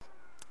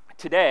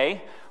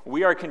Today,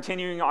 we are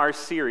continuing our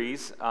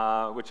series,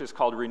 which is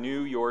called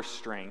Renew Your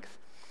Strength.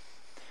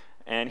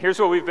 And here's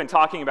what we've been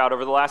talking about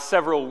over the last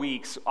several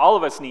weeks. All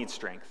of us need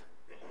strength.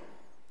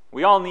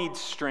 We all need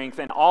strength,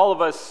 and all of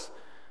us,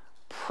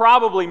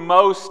 probably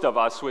most of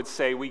us, would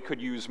say we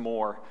could use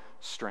more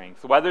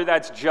strength. Whether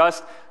that's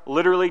just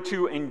literally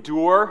to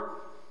endure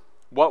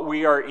what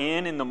we are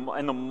in the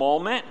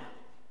moment.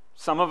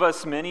 Some of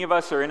us, many of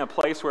us, are in a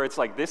place where it's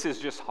like, this is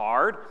just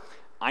hard.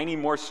 I need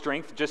more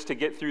strength just to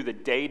get through the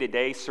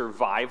day-to-day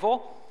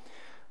survival.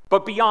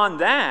 But beyond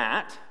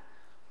that,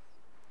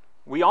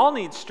 we all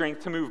need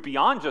strength to move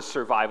beyond just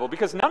survival,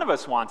 because none of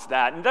us wants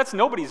that. And that's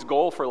nobody's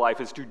goal for life,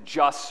 is to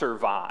just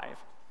survive.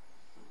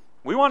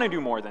 We want to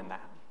do more than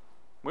that.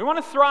 We want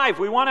to thrive.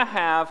 We want to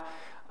have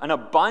an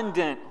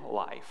abundant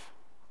life.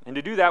 And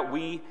to do that,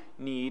 we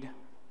need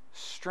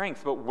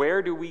strength. But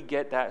where do we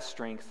get that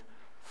strength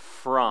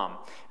from?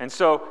 And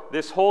so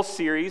this whole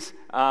series,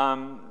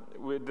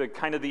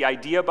 the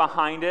idea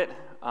behind it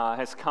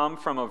has come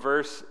from a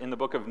verse in the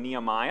book of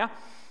Nehemiah,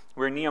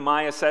 where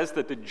Nehemiah says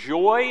that the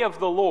joy of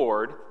the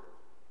Lord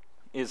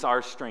is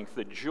our strength.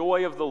 The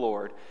joy of the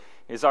Lord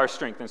is our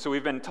strength. And so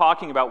we've been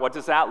talking about, what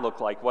does that look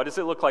like? What does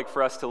it look like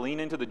for us to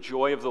lean into the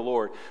joy of the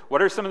Lord?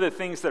 What are some of the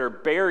things that are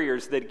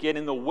barriers that get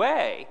in the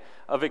way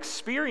of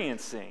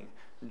experiencing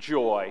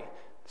joy,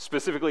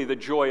 specifically the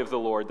joy of the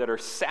Lord, that are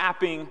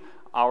sapping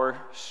our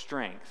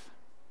strength?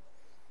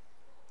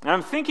 And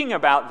I'm thinking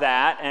about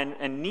that,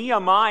 and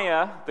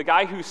Nehemiah, the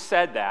guy who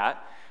said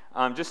that,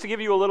 just to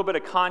give you a little bit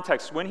of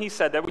context, when he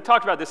said that, we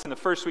talked about this in the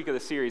first week of the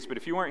series, but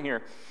if you weren't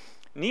here,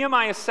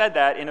 Nehemiah said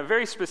that in a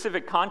very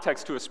specific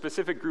context to a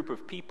specific group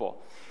of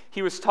people.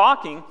 He was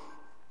talking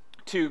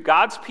to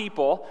God's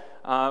people,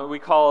 we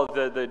call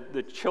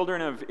the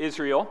children of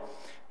Israel,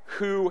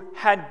 who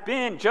had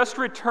been just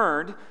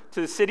returned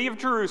to the city of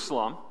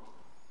Jerusalem,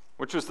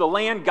 which was the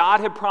land God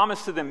had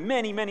promised to them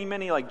many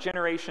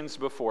generations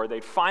before.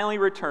 They'd finally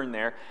returned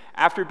there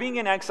after being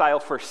in exile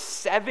for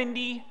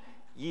 70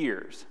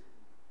 years.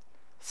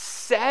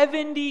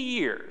 70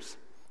 years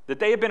that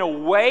they had been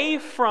away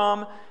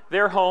from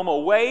their home,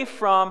 away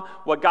from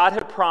what God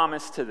had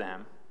promised to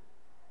them.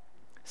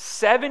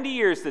 70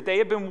 years that they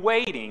had been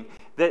waiting,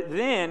 that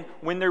then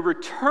when they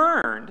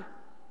returned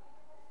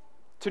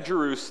to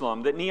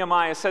Jerusalem, that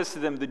Nehemiah says to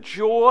them, the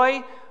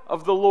joy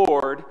of the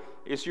Lord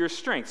is your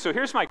strength. So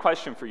here's my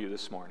question for you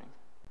this morning.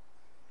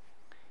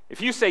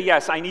 If you say,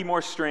 yes, I need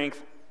more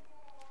strength,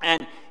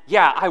 and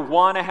yeah, I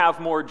want to have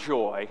more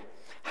joy,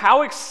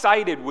 how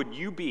excited would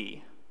you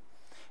be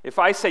if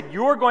I said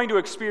you're going to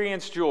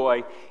experience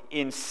joy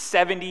in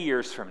 70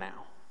 years from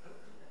now?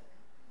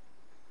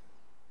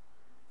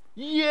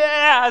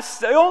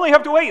 Yes, I only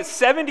have to wait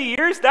 70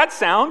 years? That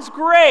sounds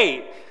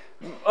great.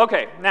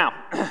 Okay, now,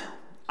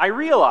 I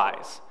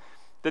realize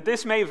that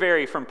this may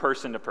vary from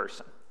person to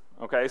person.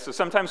 Okay, so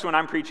sometimes when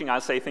I'm preaching,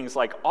 I'll say things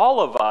like, all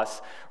of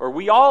us, or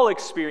we all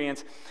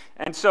experience.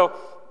 And so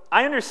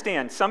I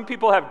understand some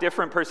people have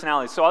different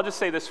personalities. So I'll just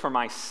say this for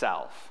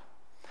myself.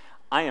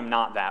 I am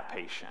not that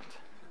patient.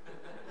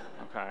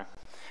 Okay.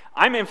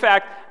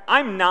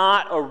 I'm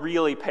not a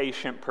really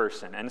patient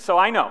person. And so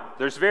I know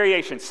there's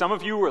variations. Some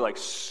of you are like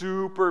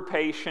super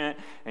patient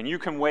and you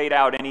can wait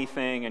out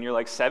anything, and you're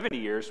like 70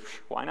 years,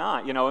 why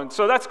not? And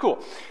so that's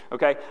cool.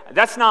 Okay.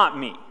 That's not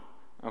me.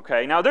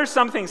 Okay, now there's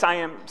some things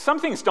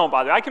don't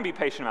bother. I can be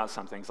patient about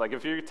some things. Like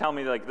if you tell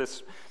me like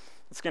this,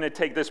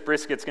 this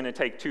brisket's going to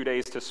take 2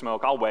 days to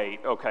smoke, I'll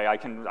wait. Okay, I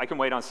can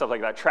wait on stuff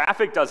like that.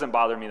 Traffic doesn't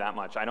bother me that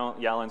much. I don't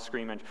yell and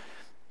scream and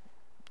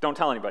don't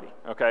tell anybody,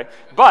 okay?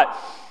 But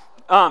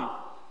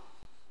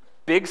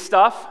big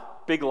stuff,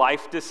 big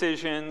life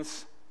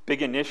decisions,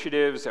 big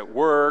initiatives at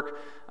work,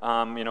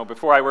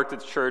 before I worked at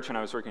the church and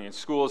I was working in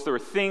schools, there were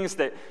things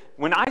that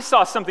when I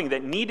saw something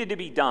that needed to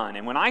be done,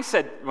 and when I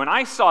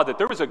saw that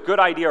there was a good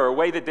idea or a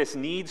way that this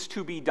needs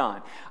to be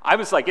done, I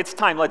was like, it's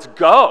time, let's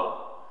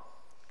go.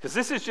 Because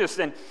this is just,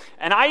 and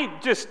I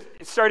just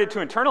started to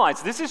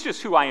internalize, this is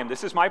just who I am.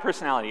 This is my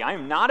personality. I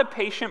am not a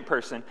patient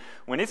person.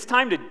 When it's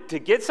time to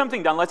get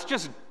something done, let's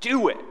just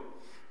do it.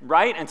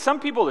 Right? And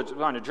some people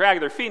want to drag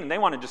their feet and they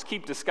want to just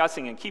keep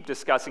discussing.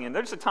 And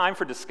there's a time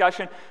for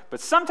discussion, but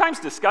sometimes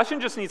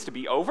discussion just needs to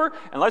be over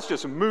and let's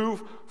just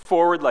move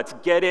forward. Let's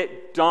get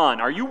it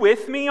done. Are you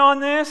with me on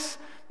this?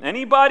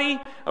 Anybody?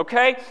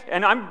 Okay?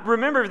 And I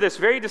remember this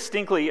very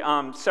distinctly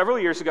several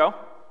years ago.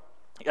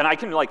 And I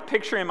can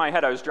picture in my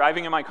head, I was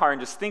driving in my car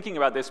and just thinking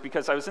about this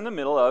because I was in the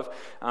middle of,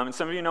 and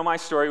some of you know my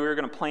story, we were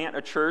going to plant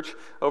a church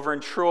over in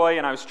Troy,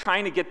 and I was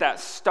trying to get that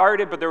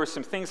started, but there were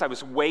some things I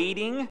was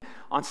waiting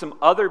on some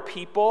other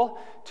people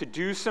to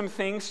do some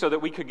things so that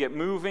we could get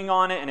moving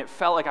on it, and it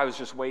felt like I was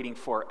just waiting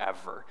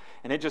forever.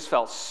 And it just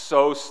felt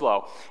so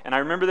slow. And I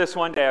remember this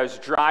one day, I was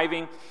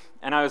driving,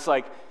 and I was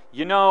like,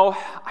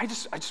 I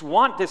just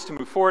want this to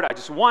move forward. I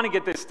just want to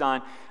get this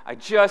done.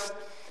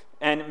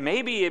 And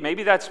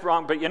maybe that's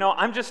wrong, but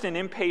I'm just an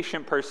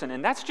impatient person,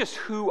 and that's just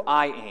who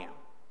I am.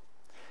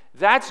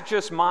 That's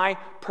just my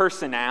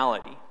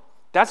personality.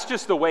 That's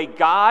just the way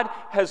God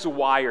has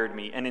wired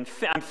me. And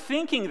I'm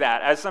thinking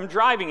that as I'm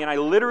driving, and I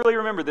literally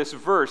remember this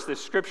verse,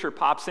 this scripture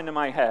pops into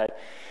my head,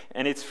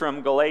 and it's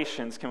from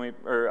Galatians. Can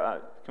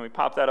we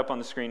pop that up on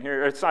the screen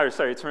here? Sorry,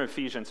 it's from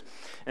Ephesians.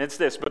 And it's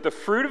this: but the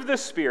fruit of the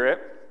Spirit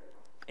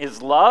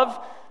is love,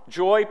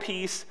 joy,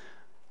 peace,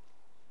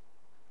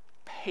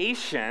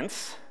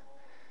 patience,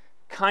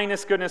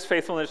 kindness, goodness,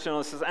 faithfulness,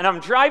 gentleness. And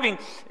I'm driving,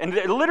 and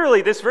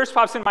literally this verse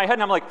pops into my head,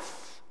 and I'm like,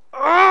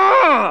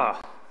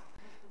 ugh!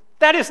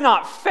 That is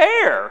not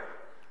fair,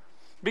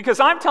 because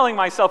I'm telling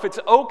myself it's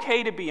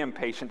okay to be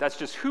impatient. That's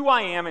just who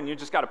I am, and you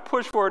just got to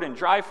push forward and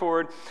drive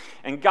forward.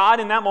 And God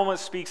in that moment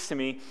speaks to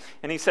me,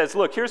 and he says,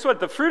 look, here's what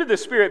the fruit of the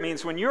Spirit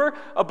means. When you're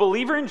a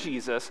believer in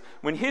Jesus,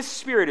 when his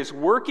Spirit is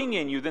working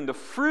in you, then the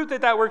fruit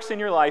that works in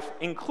your life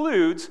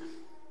includes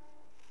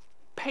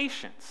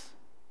patience.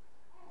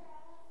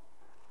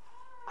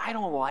 I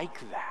don't like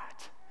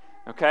that.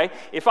 Okay?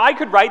 If I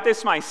could write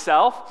this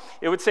myself,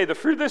 it would say the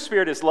fruit of the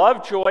Spirit is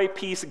love, joy,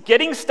 peace,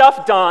 getting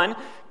stuff done,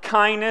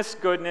 kindness,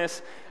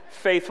 goodness,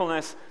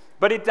 faithfulness,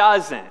 but it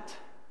doesn't.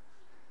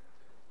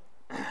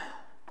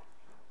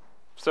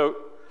 So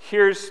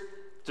here's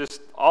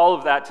just all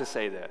of that to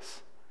say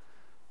this.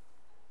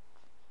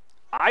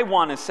 I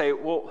want to say,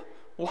 well,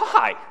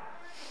 why?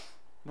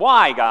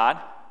 Why, God?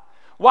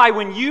 Why?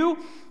 When you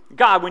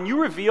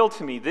reveal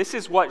to me this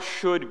is what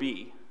should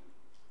be,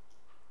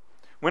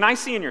 when I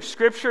see in your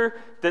scripture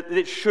that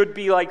it should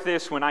be like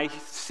this, when I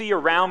see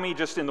around me,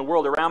 just in the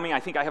world around me, I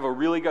think I have a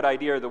really good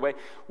idea of the way.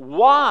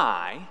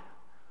 Why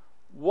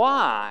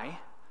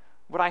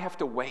would I have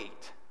to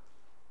wait?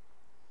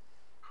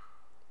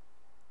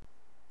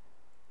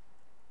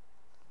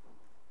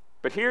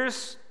 But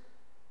here's,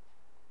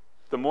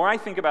 the more I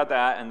think about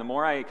that and the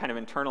more I kind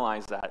of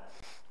internalize that,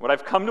 what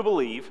I've come to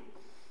believe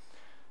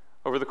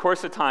over the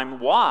course of time,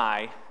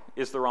 why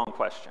is the wrong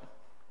question.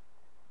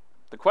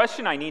 The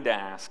question I need to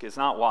ask is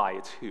not why,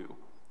 it's who.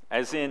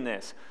 As in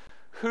this,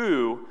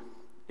 who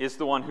is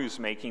the one who's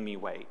making me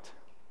wait?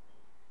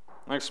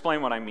 I'll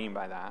explain what I mean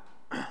by that.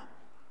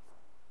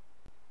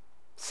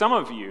 Some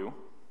of you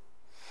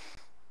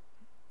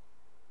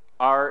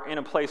are in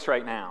a place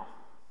right now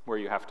where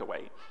you have to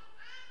wait.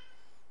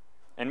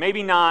 And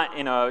maybe not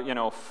in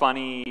a,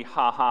 funny,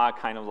 ha-ha,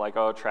 kind of like,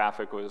 oh,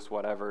 traffic was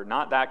whatever.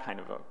 Not that kind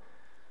of a.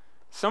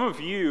 Some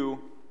of you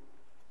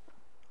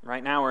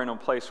right now are in a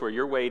place where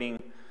you're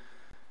waiting,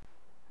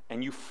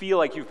 and you feel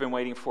like you've been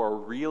waiting for a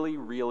really,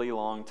 really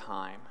long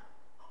time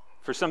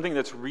for something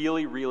that's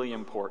really, really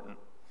important.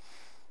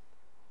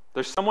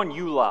 There's someone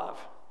you love,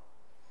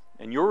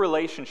 and your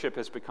relationship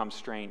has become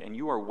strained, and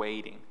you are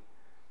waiting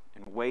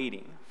and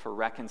waiting for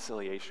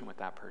reconciliation with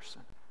that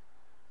person.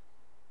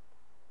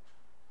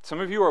 Some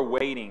of you are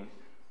waiting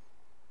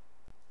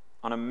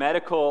on a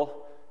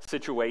medical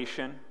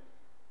situation,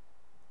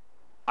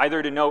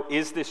 either to know,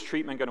 is this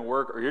treatment going to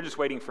work, or you're just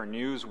waiting for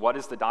news, what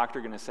is the doctor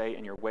going to say,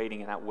 and you're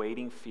waiting, and that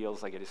waiting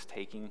feels like it is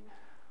taking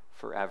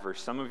forever.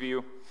 Some of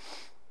you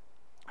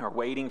are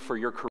waiting for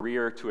your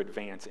career to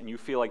advance, and you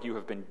feel like you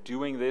have been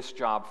doing this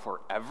job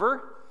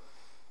forever,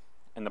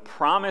 and the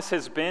promise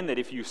has been that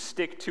if you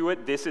stick to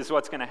it, this is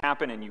what's going to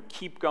happen, and you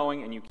keep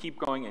going,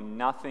 and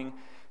nothing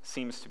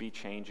seems to be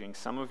changing.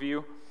 Some of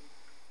you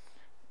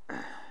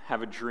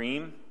have a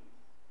dream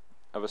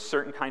of a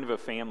certain kind of a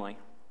family.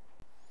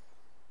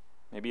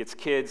 Maybe it's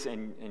kids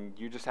and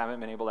you just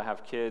haven't been able to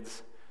have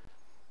kids.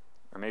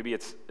 Or maybe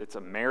it's a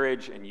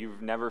marriage and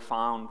you've never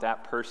found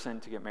that person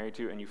to get married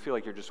to, and you feel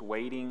like you're just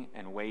waiting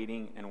and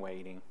waiting and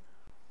waiting.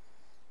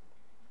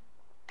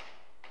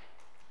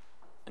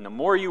 And the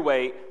more you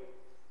wait,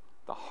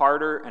 the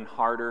harder and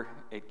harder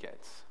it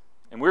gets.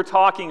 And we're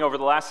talking over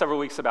the last several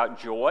weeks about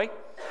joy.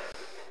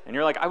 And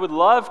you're like, I would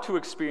love to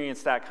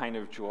experience that kind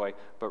of joy,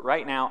 but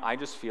right now I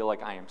just feel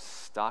like I am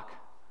stuck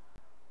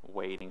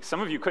waiting.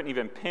 Some of you couldn't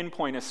even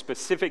pinpoint a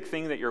specific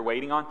thing that you're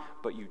waiting on,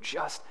 but you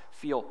just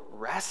feel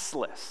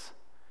restless.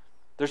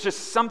 There's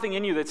just something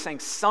in you that's saying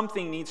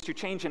something needs to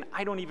change, and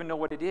I don't even know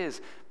what it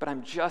is, but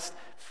I'm just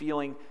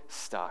feeling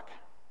stuck.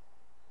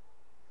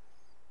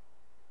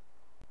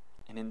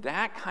 And in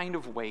that kind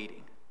of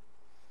waiting,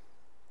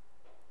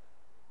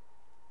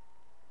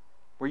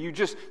 where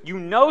you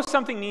know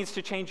something needs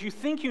to change, you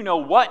think you know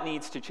what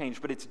needs to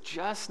change, but it's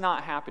just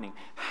not happening.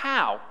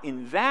 How,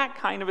 in that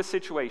kind of a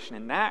situation,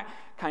 in that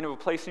kind of a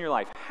place in your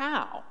life,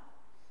 how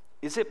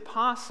is it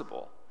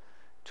possible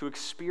to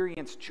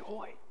experience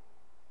joy?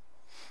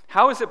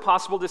 How is it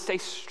possible to stay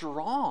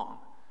strong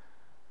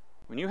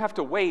when you have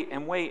to wait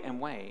and wait and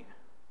wait?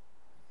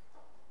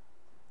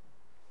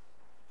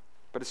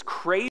 But as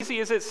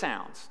crazy as it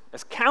sounds,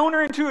 as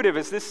counterintuitive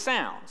as this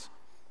sounds,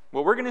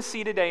 what we're going to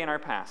see today in our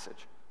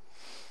passage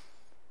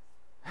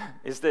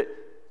is that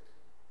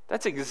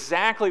that's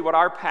exactly what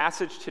our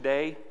passage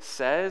today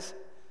says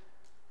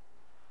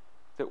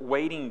that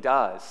waiting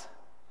does,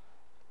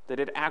 that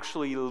it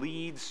actually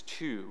leads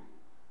to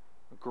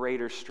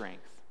greater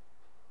strength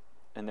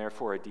and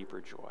therefore a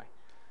deeper joy.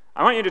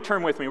 I want you to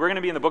turn with me. We're going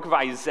to be in the book of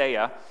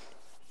Isaiah.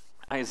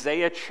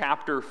 Isaiah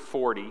chapter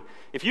 40.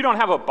 If you don't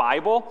have a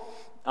Bible,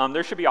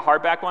 there should be a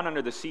hardback one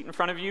under the seat in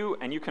front of you,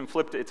 and you can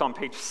flip it. It's on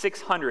page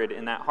 600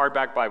 in that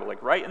hardback Bible,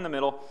 like right in the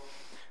middle,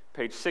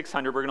 page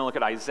 600. We're going to look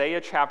at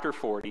Isaiah chapter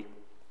 40.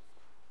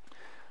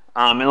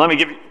 And let me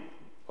give you,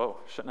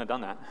 shouldn't have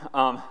done that.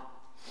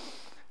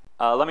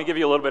 Let me give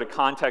you a little bit of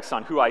context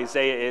on who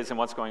Isaiah is and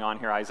what's going on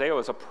here. Isaiah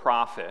was a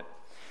prophet,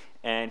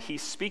 and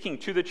he's speaking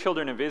to the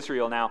children of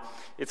Israel. Now,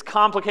 it's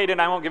complicated.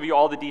 I won't give you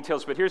all the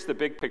details, but here's the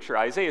big picture.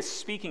 Isaiah is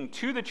speaking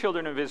to the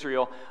children of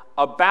Israel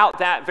about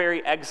that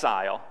very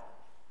exile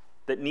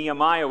that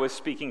Nehemiah was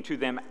speaking to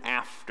them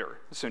after.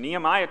 So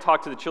Nehemiah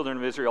talked to the children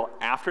of Israel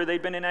after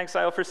they'd been in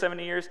exile for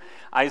 70 years.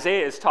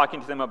 Isaiah is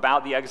talking to them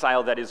about the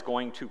exile that is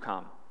going to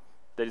come,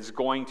 that is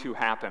going to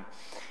happen.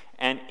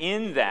 And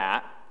in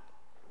that,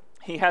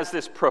 he has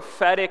this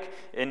prophetic,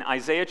 in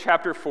Isaiah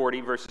chapter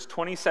 40, verses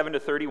 27 to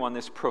 31,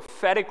 this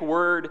prophetic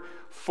word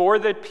for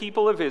the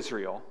people of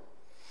Israel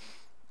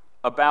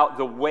about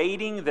the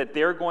waiting that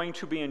they're going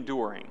to be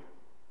enduring.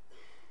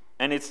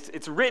 And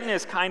it's written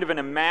as kind of an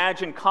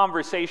imagined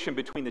conversation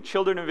between the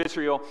children of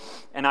Israel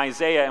and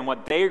Isaiah and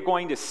what they're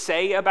going to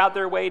say about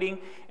their waiting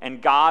and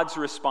God's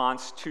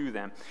response to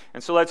them.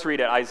 And so let's read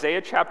it.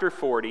 Isaiah chapter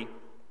 40,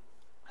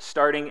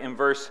 starting in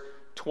verse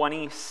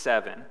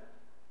 27.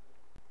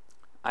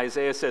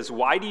 Isaiah says,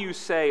 "Why do you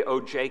say, O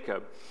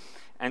Jacob,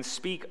 and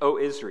speak, O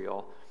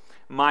Israel,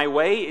 my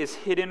way is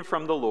hidden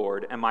from the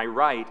Lord, and my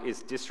right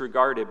is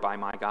disregarded by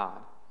my God?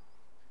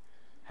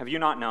 Have you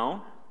not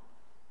known?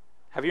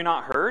 Have you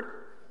not heard?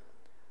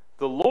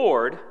 The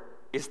Lord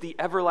is the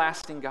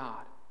everlasting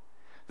God,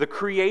 the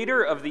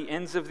creator of the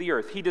ends of the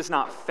earth. He does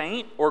not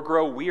faint or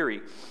grow weary.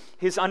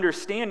 His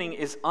understanding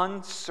is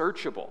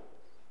unsearchable.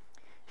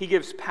 He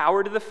gives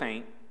power to the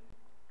faint,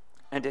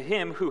 and to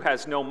him who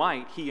has no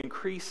might, he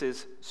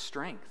increases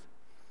strength.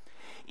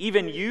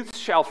 Even youths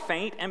shall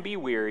faint and be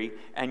weary,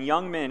 and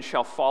young men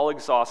shall fall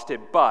exhausted,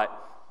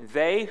 but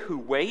they who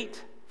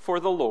wait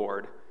for the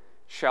Lord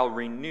shall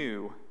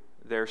renew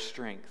their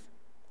strength.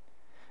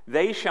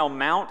 They shall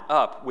mount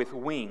up with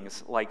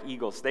wings like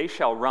eagles. They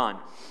shall run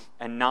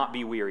and not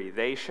be weary.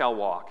 They shall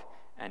walk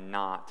and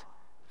not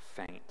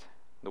faint."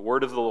 The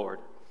word of the Lord.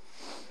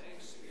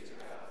 Thanks be to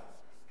God.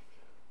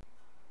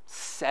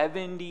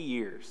 70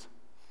 years.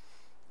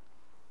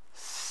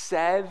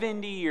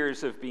 70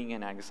 years of being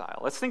in exile.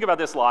 Let's think about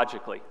this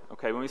logically,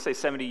 okay? When we say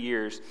 70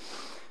 years,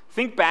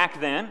 think back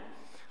then.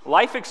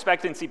 Life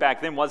expectancy back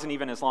then wasn't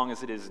even as long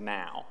as it is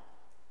now.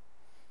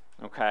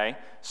 Okay?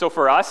 So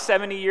for us,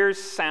 70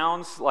 years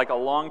sounds like a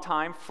long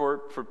time. For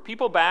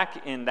people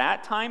back in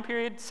that time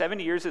period,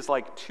 70 years is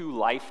like 2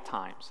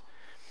 lifetimes.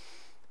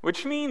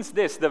 Which means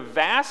this: the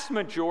vast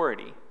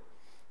majority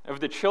of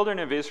the children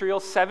of Israel,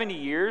 70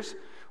 years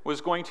was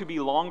going to be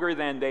longer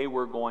than they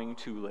were going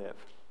to live.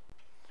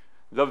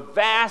 The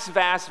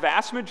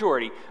vast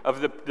majority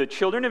of the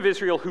children of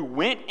Israel who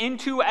went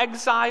into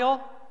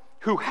exile,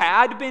 who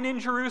had been in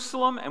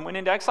Jerusalem and went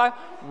into exile,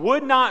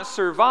 would not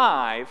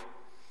survive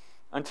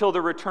until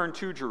the return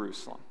to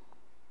Jerusalem.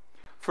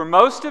 For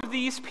most of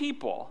these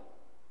people,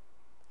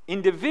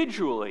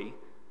 individually,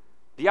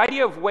 the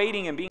idea of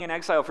waiting and being in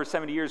exile for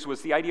 70 years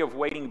was the idea of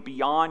waiting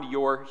beyond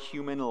your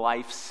human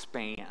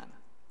lifespan.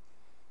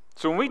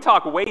 So when we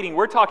talk waiting,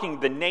 we're talking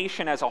the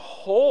nation as a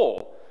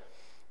whole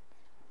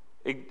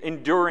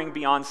enduring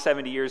beyond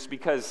 70 years,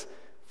 because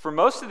for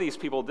most of these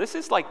people, this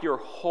is like your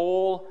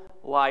whole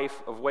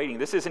life of waiting.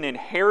 This is an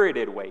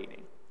inherited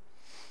waiting.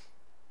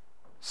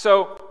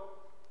 So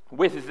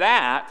with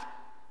that,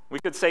 we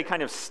could say,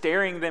 kind of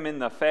staring them in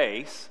the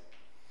face,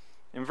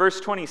 in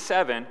verse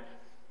 27,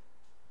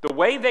 the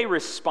way they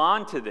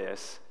respond to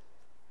this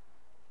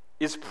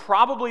is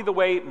probably the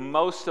way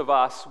most of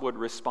us would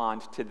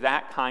respond to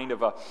that kind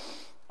of a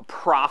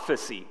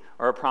prophecy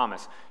or a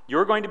promise.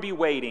 You're going to be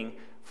waiting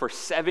for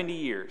 70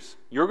 years.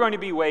 You're going to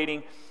be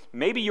waiting.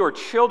 Maybe your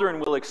children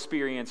will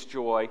experience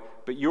joy,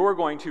 but you're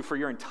going to, for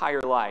your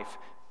entire life,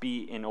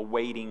 be in a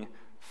waiting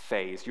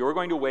phase. You're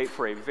going to wait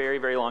for a very,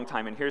 very long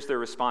time. And here's their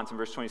response in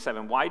verse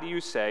 27. Why do you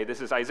say, this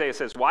is Isaiah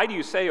says, why do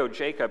you say, O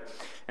Jacob,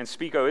 and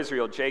speak, O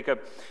Israel?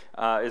 Jacob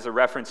is a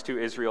reference to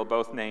Israel,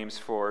 both names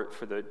for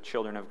the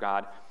children of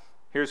God.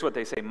 Here's what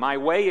they say. My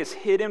way is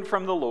hidden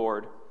from the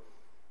Lord,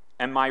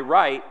 and my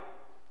right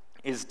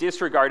is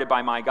disregarded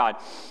by my God.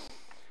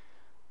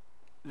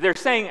 They're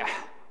saying,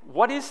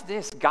 what is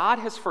this? God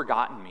has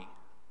forgotten me.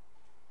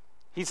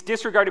 He's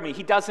disregarded me.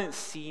 He doesn't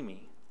see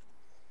me.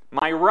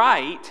 My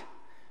right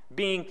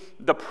being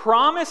the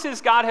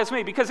promises God has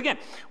made. Because again,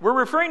 we're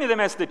referring to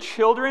them as the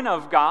children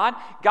of God.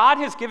 God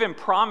has given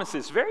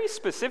promises, very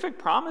specific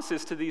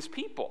promises to these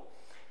people.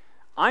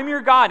 I'm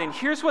your God, and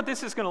here's what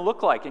this is going to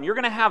look like. And you're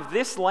going to have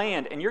this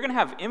land, and you're going to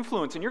have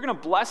influence, and you're going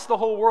to bless the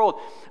whole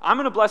world. I'm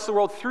going to bless the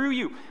world through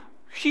you.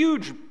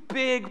 Huge,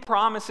 big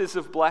promises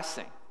of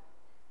blessing.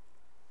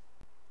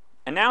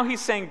 And now he's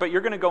saying, but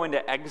you're going to go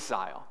into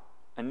exile.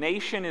 A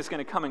nation is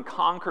going to come and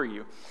conquer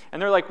you. And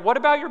they're like, what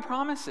about your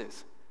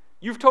promises?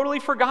 You've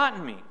totally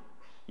forgotten me.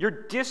 You're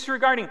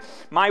disregarding.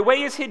 My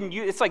way is hidden.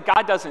 It's like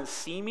God doesn't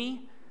see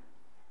me.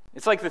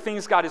 It's like the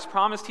things God has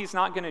promised he's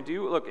not going to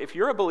do. Look, if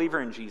you're a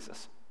believer in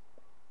Jesus,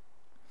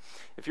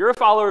 if you're a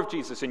follower of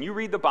Jesus and you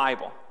read the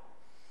Bible,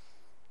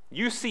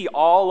 you see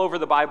all over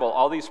the Bible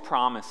all these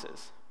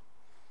promises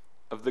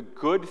of the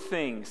good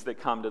things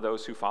that come to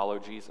those who follow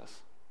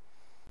Jesus.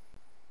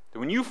 That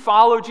when you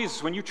follow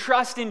Jesus, when you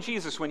trust in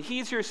Jesus, when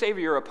he's your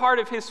Savior, you're a part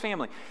of his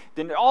family,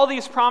 then all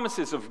these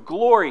promises of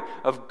glory,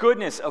 of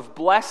goodness, of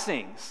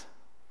blessings,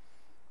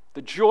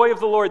 the joy of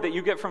the Lord that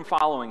you get from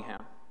following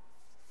him.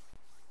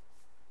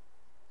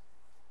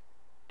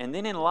 And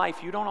then in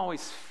life, you don't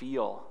always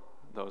feel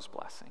those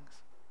blessings.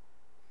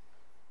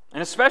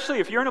 And especially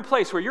if you're in a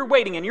place where you're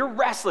waiting and you're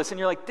restless and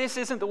you're like, this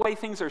isn't the way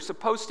things are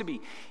supposed to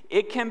be,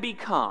 it can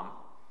become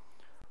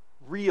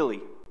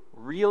really,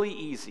 really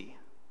easy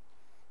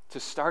to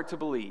start to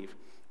believe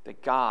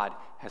that God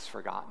has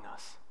forgotten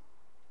us.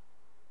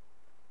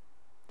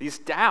 These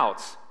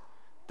doubts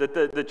that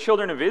the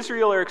children of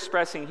Israel are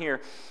expressing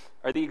here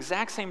are the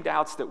exact same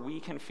doubts that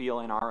we can feel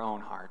in our own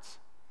hearts.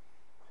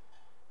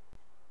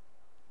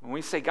 When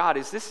we say, God,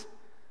 is this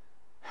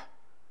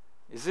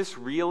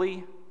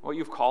really what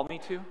you've called me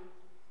to?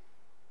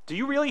 Do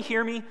you really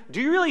hear me?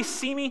 Do you really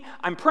see me?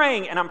 I'm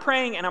praying and I'm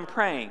praying and I'm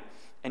praying,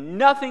 and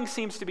nothing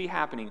seems to be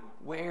happening.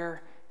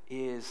 Where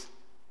is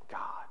God?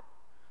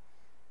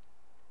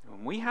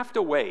 When we have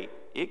to wait,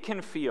 it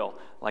can feel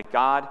like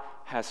God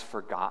has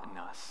forgotten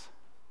us.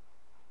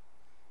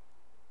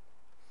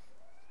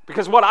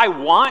 Because what I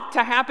want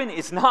to happen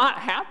is not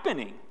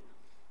happening.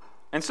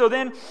 And so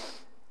then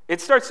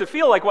it starts to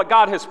feel like what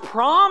God has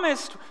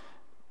promised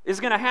is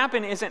going to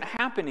happen isn't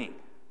happening.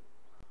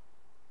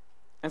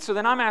 And so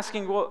then I'm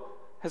asking, well,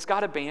 has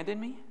God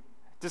abandoned me?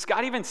 Does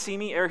God even see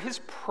me? Are his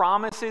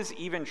promises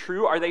even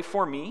true? Are they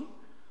for me?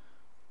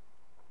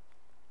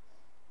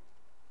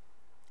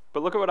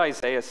 But look at what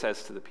Isaiah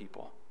says to the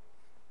people.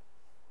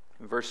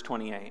 In verse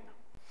 28,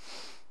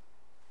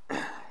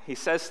 he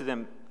says to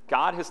them,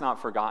 God has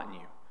not forgotten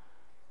you,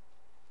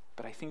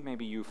 but I think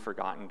maybe you've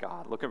forgotten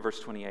God. Look at verse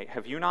 28.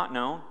 Have you not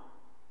known?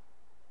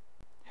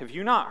 Have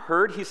you not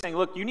heard? He's saying,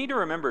 look, you need to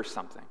remember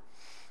something.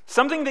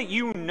 Something that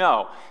you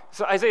know.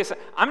 So Isaiah said,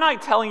 I'm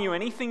not telling you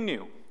anything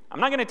new. I'm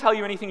not going to tell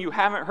you anything you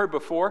haven't heard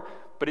before,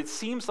 but it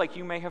seems like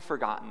you may have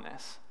forgotten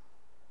this.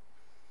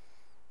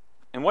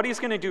 And what he's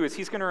going to do is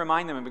he's going to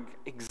remind them of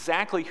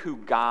exactly who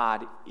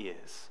God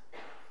is.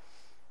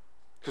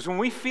 Because when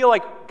we feel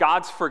like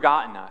God's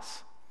forgotten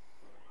us,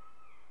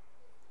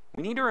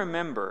 we need to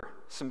remember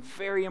some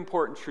very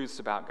important truths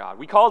about God.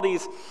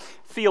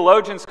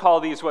 Theologians call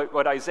these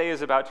what Isaiah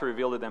is about to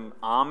reveal to them,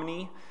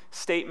 omni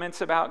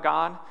statements about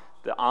God.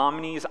 The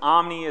omni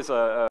is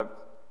a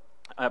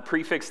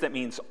prefix that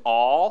means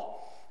all.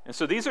 And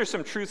so these are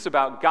some truths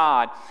about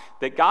God,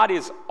 that God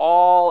is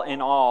all in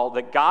all,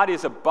 that God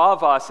is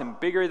above us and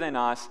bigger than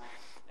us.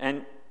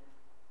 And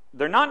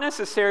they're not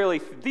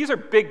necessarily, these are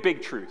big,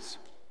 big truths.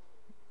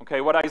 Okay,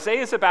 what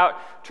Isaiah is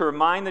about to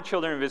remind the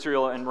children of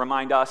Israel and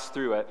remind us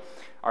through it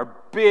are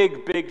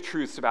big, big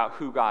truths about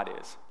who God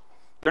is.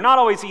 They're not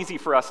always easy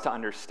for us to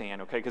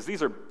understand, okay, because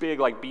these are big,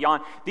 like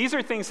beyond. These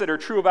are things that are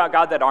true about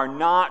God that are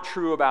not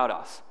true about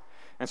us.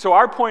 And so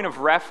our point of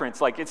reference,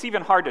 like it's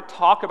even hard to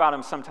talk about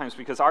them sometimes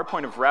because our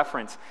point of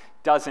reference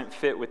doesn't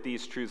fit with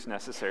these truths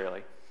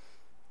necessarily.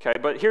 Okay,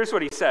 but here's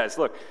what he says.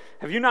 Look,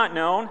 have you not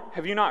known?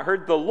 Have you not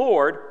heard? The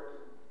Lord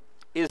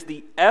is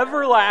the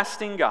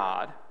everlasting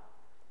God,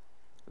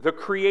 the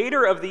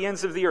creator of the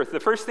ends of the earth. The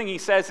first thing he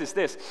says is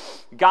this.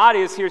 God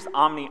is, here's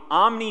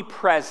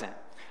omnipresent.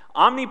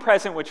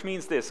 Omnipresent, which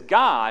means this.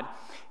 God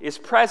is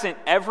present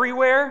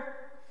everywhere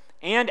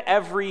and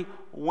every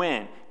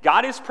when.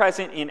 God is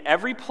present in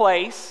every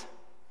place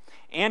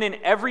and in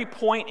every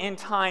point in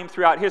time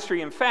throughout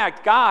history. In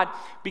fact,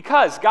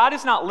 because God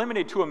is not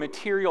limited to a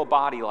material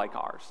body like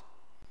ours.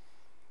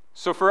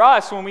 So for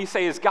us, when we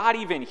say, is God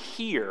even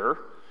here?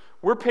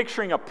 We're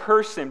picturing a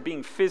person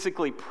being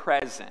physically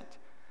present.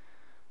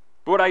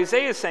 But what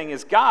Isaiah is saying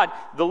is God,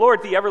 the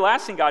Lord, the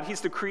everlasting God,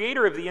 he's the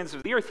creator of the ends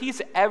of the earth.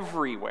 He's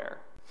everywhere.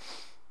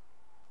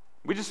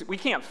 We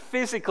can't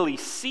physically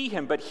see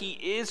him, but he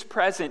is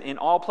present in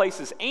all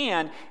places.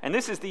 And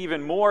this is the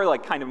even more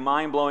like kind of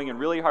mind-blowing and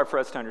really hard for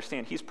us to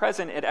understand, he's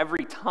present at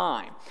every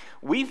time.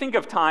 We think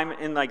of time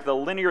in like the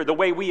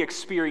way we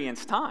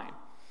experience time,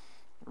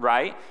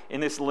 right?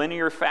 In this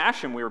linear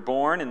fashion, we were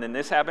born and then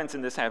this happens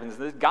and this happens.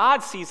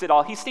 God sees it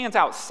all. He stands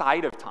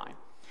outside of time.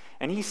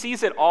 And he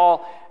sees it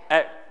all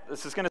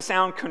this is going to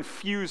sound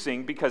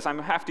confusing because I'm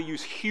going to have to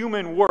use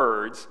human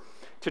words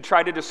to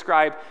try to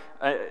describe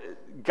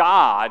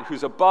God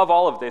who's above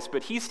all of this,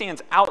 but he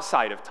stands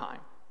outside of time.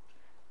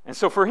 And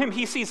so for him,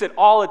 he sees it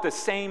all at the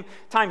same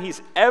time.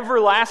 He's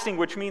everlasting,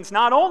 which means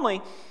not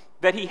only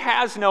that he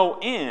has no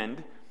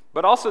end,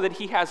 but also that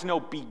he has no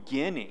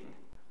beginning,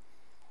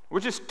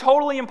 which is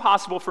totally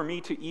impossible for me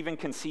to even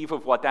conceive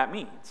of what that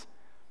means.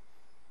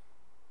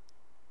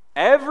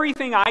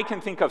 Everything I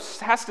can think of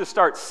has to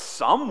start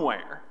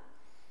somewhere.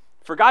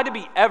 For God to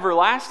be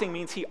everlasting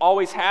means he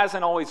always has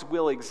and always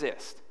will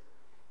exist.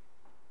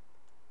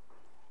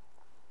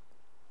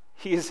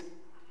 He is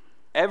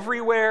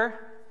everywhere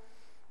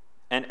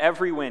and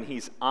every when.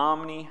 He's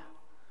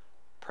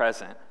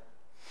omnipresent.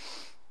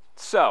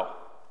 So,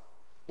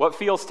 what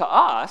feels to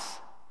us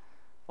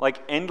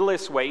like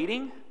endless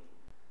waiting,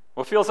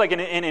 what feels like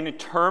an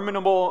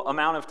interminable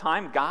amount of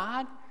time,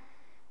 God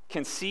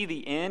can see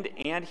the end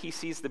and he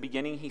sees the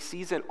beginning. He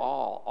sees it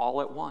all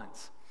at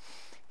once.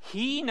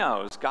 He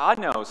knows, God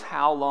knows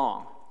how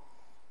long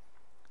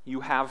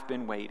you have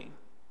been waiting.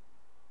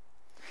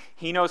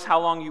 He knows how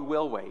long you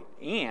will wait,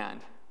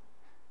 and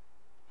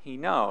he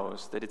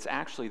knows that it's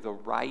actually the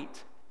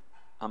right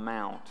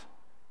amount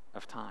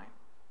of time.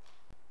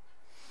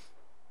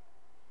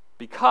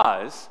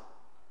 Because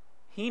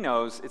he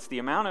knows it's the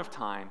amount of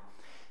time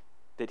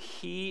that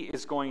he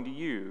is going to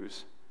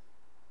use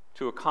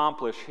to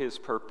accomplish his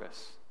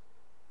purpose.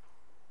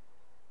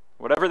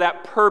 Whatever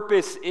that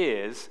purpose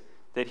is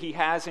that he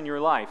has in your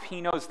life,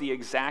 he knows the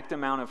exact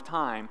amount of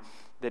time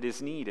that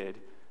is needed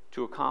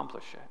to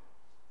accomplish it.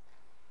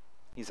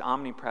 He's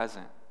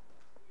omnipresent.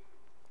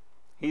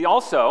 He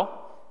also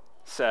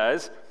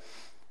says,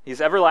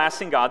 he's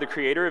everlasting God, the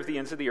creator of the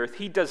ends of the earth.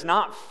 He does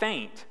not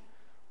faint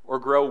or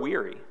grow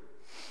weary.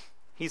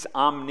 He's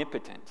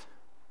omnipotent,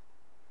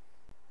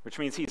 which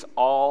means he's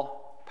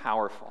all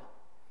powerful.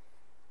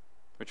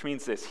 Which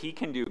means this,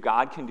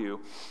 God can do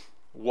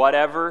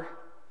whatever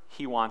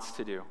he wants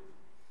to do.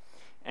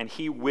 And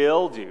he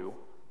will do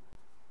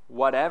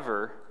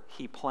whatever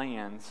he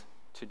plans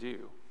to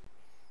do.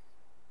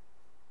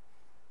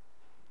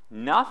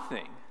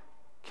 Nothing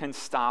can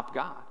stop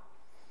God.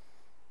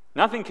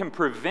 Nothing can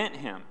prevent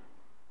him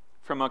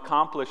from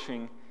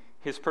accomplishing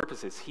his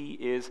purposes. He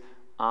is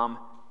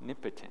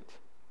omnipotent.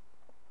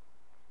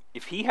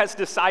 If he has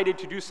decided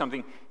to do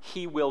something,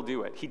 he will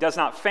do it. He does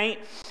not faint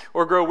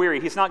or grow weary.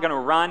 He's not going to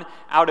run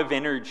out of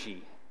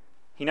energy.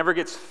 He never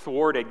gets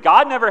thwarted.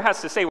 God never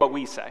has to say what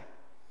we say.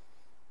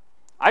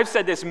 I've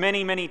said this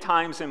many, many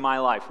times in my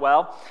life.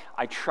 Well,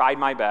 I tried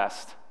my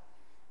best.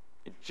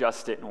 It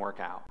just didn't work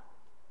out.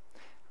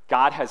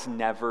 God has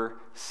never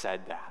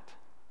said that.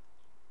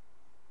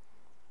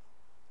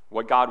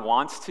 What God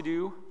wants to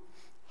do,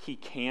 he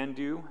can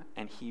do,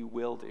 and he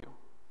will do.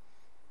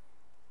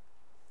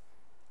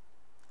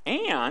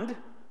 And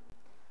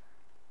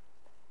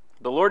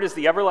the Lord is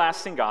the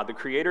everlasting God, the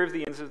creator of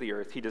the ends of the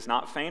earth. He does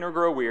not faint or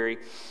grow weary.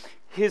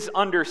 His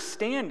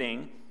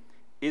understanding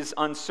is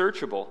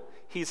unsearchable.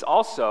 He's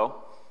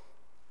also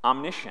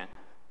omniscient,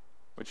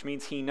 which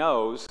means he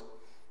knows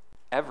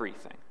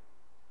everything.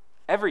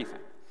 Everything.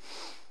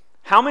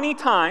 How many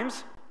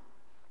times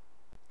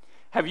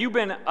have you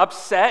been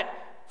upset,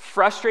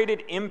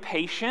 frustrated,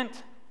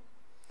 impatient,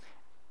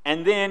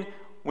 and then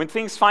when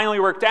things finally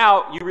worked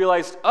out, you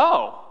realized,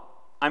 oh,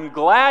 I'm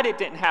glad it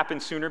didn't happen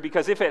sooner,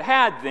 because if it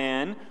had,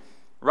 then,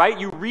 right,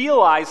 you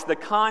realize the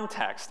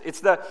context.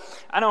 It's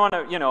I don't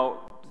want to,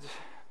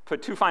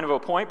 put too fine of a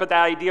point, but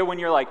that idea when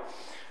you're like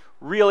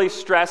really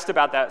stressed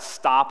about that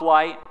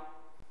stoplight,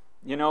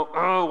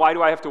 oh, why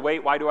do I have to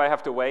wait? Why do I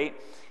have to wait?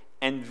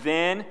 And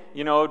then,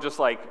 just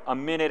like a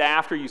minute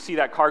after, you see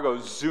that car go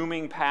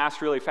zooming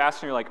past really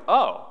fast, and you're like,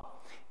 oh,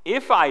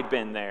 if I'd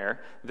been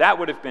there, that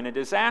would have been a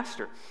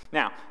disaster.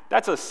 Now,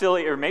 that's a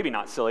silly, or maybe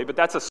not silly, but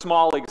that's a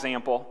small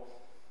example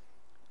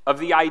of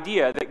the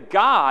idea that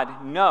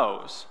God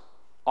knows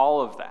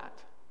all of that.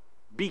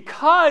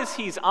 Because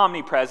he's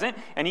omnipresent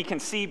and he can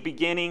see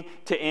beginning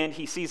to end,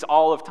 he sees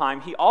all of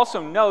time, he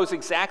also knows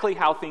exactly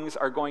how things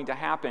are going to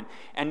happen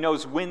and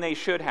knows when they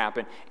should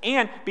happen.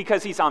 And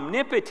because he's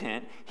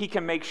omnipotent, he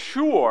can make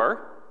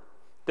sure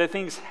that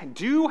things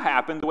do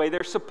happen the way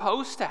they're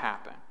supposed to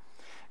happen.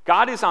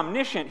 God is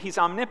omniscient, he's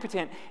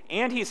omnipotent,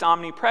 and he's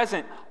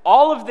omnipresent.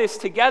 All of this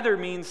together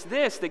means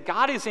this, that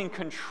God is in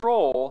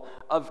control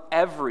of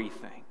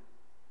everything.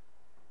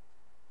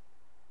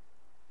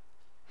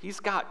 He's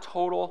got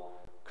total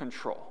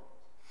control.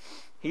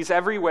 He's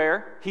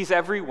everywhere. He's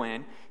every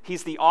when.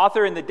 He's the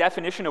author and the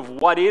definition of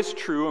what is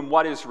true and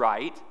what is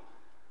right.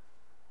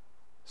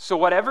 So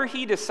whatever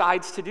he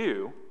decides to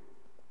do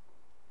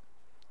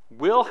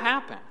will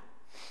happen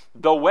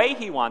the way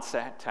he wants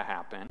it to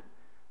happen,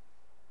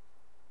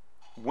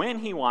 when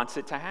he wants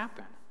it to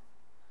happen.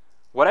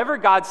 Whatever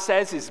God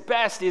says is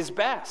best is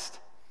best.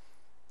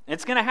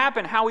 It's going to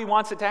happen how he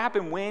wants it to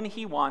happen, when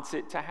he wants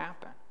it to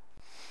happen.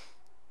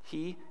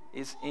 He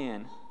is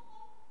in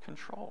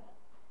control.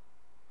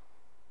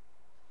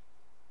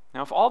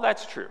 Now, if all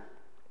that's true,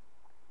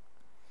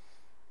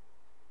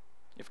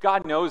 if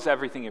God knows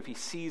everything, if he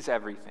sees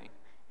everything,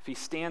 if he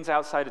stands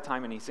outside of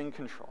time and he's in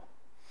control,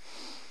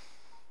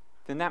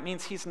 then that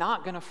means he's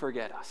not going to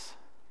forget us.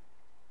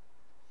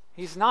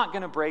 He's not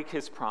going to break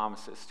his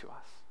promises to us.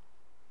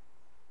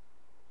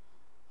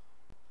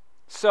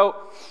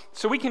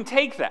 So we can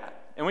take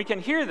that and we can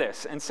hear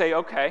this and say,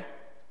 okay,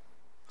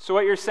 so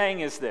what you're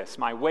saying is this: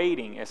 my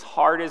waiting, as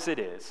hard as it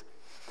is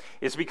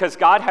because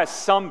God has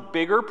some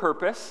bigger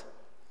purpose,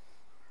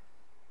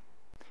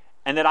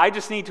 and that I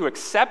just need to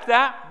accept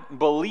that,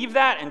 believe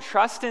that, and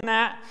trust in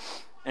that,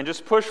 and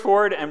just push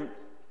forward and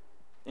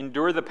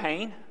endure the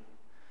pain.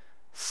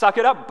 Suck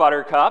it up,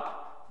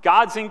 buttercup.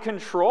 God's in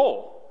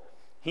control.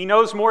 He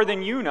knows more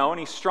than you know, and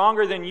he's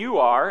stronger than you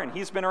are, and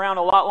he's been around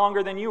a lot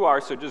longer than you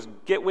are, so just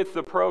get with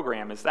the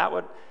program. Is that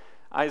what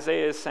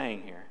Isaiah is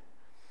saying here?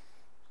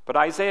 But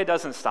Isaiah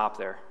doesn't stop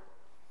there.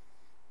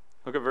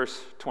 Look at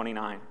verse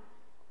 29.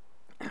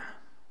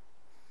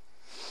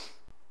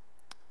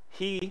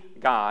 He,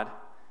 God,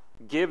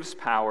 gives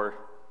power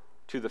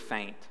to the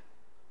faint,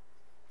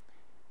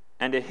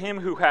 and to him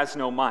who has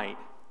no might,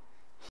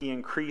 he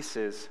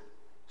increases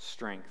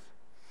strength.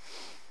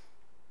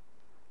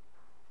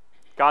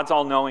 God's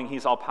all-knowing,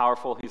 he's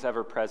all-powerful, he's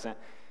ever-present,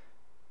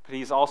 but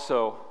he's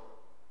also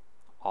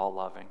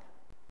all-loving.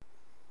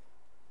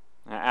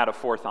 And add a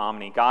fourth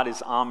omni. God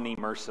is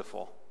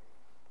omni-merciful.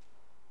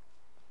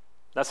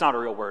 That's not a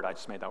real word, I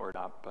just made that word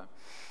up.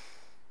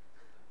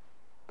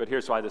 But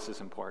here's why this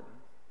is important.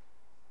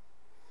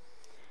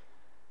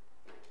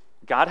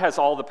 God has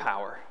all the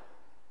power,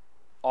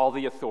 all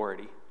the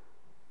authority.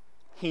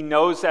 He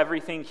knows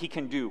everything. He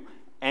can do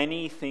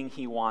anything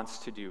he wants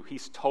to do.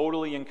 He's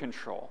totally in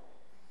control.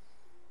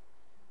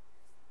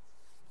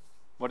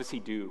 What does he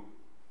do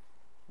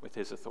with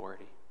his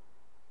authority?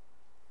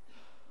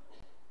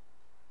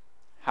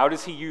 How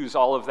does he use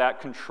all of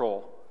that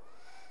control?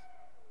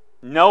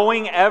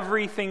 Knowing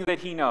everything that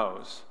he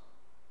knows,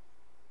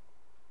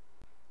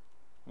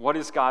 what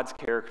is God's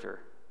character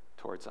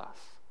towards us?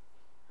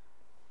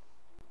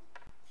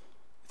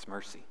 It's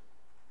mercy.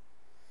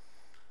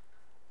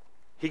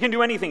 He can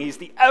do anything. He's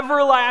the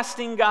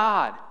everlasting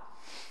God.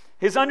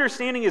 His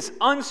understanding is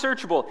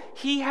unsearchable.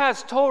 He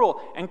has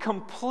total and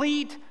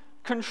complete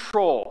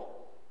control.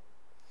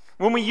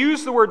 When we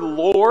use the word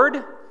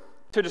Lord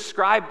to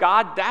describe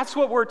God, that's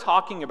what we're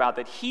talking about,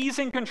 that he's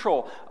in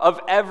control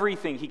of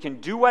everything. He can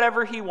do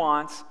whatever he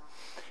wants.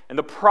 And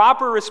the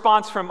proper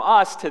response from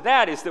us to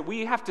that is that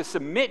we have to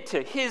submit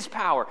to his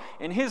power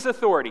and his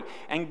authority.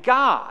 And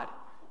God,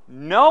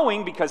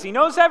 knowing, because he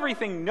knows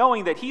everything,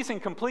 knowing that he's in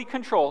complete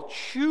control,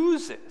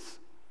 chooses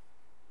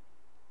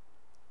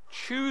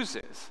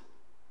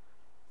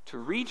to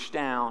reach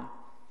down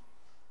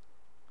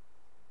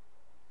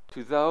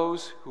to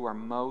those who are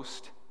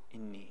most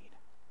in need.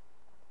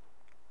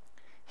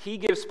 He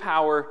gives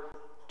power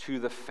to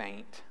the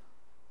faint.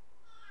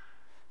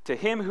 To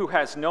him who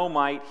has no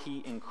might,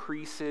 he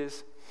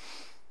increases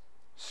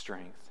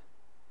strength.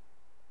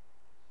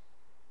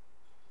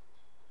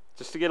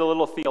 Just to get a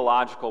little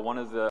theological, one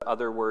of the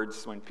other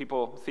words when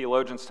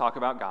theologians talk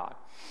about God,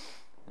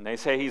 and they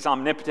say he's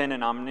omnipotent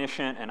and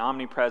omniscient and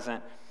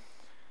omnipresent,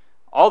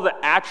 all the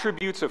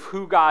attributes of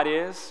who God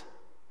is,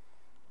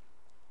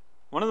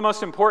 one of the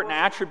most important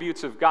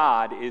attributes of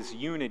God is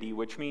unity,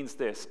 which means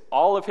this: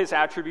 all of his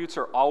attributes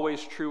are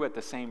always true at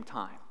the same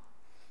time.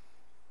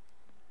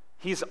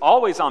 He's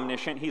always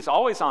omniscient, he's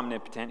always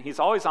omnipotent, he's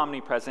always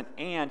omnipresent,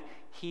 and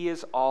he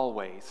is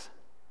always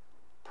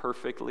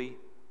perfectly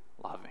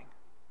loving.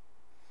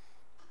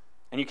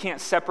 And you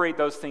can't separate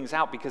those things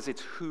out because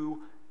it's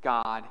who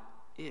God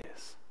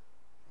is.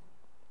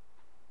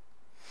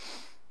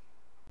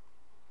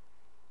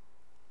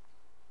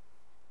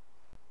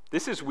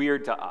 This is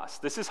weird to us.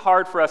 This is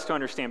hard for us to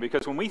understand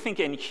because when we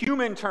think in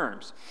human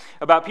terms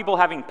about people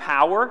having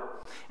power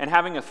and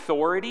having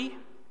authority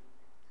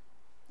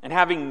and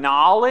having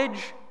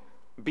knowledge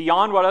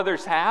beyond what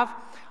others have,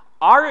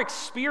 our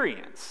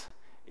experience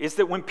is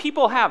that when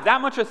people have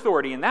that much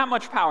authority and that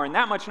much power and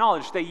that much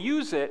knowledge, they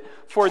use it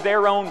for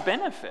their own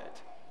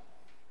benefit.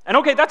 And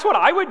okay, that's what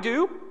I would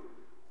do,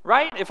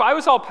 right? If I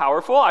was all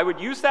powerful, I would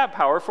use that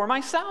power for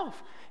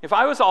myself. If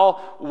I was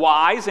all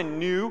wise and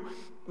knew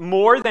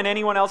more than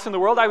anyone else in the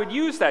world, I would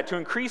use that to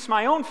increase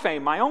my own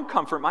fame, my own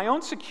comfort, my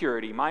own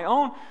security, my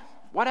own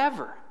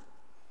whatever.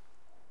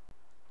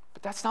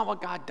 But that's not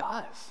what God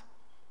does.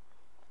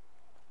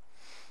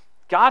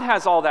 God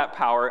has all that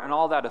power and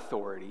all that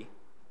authority,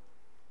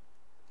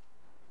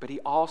 but he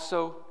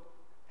also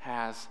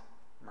has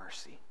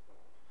mercy.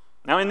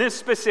 Now, in this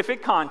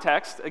specific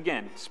context,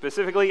 again,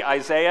 specifically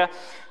Isaiah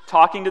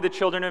talking to the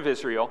children of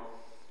Israel,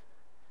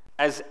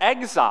 as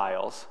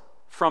exiles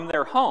from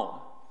their home,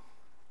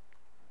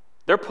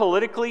 they're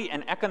politically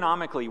and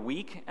economically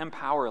weak and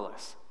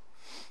powerless.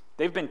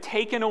 They've been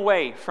taken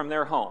away from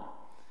their home.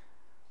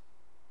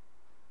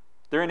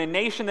 They're in a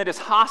nation that is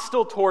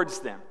hostile towards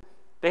them.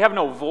 They have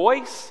no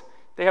voice.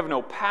 They have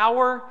no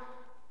power.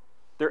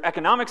 Their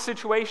economic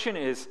situation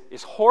is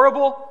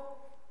horrible.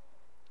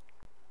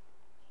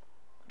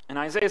 And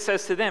Isaiah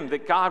says to them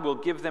that God will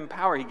give them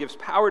power. He gives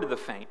power to the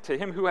faint. To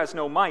him who has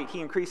no might,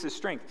 he increases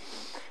strength.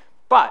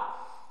 But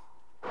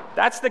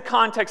that's the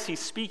context he's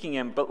speaking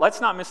in, but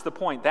let's not miss the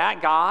point.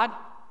 That God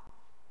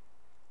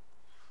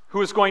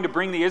who is going to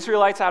bring the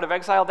Israelites out of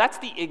exile, that's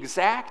the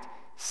exact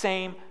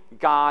same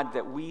God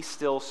that we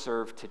still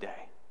serve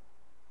today.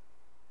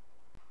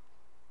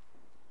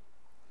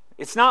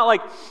 It's not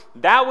like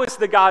that was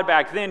the God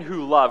back then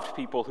who loved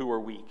people who were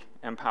weak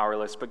and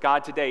powerless, but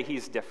God today,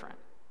 he's different.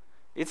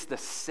 It's the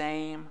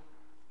same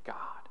God.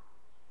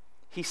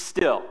 He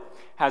still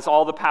has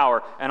all the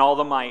power and all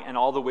the might and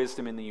all the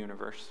wisdom in the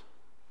universe.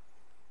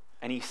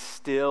 And he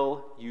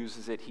still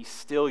uses it. He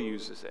still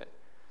uses it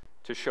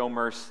to show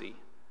mercy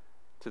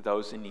to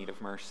those in need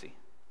of mercy.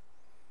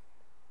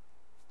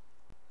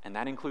 And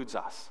that includes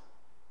us.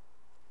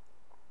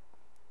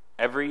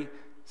 Every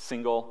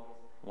single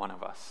one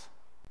of us.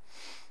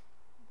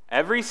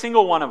 Every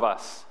single one of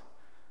us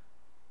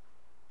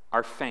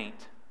are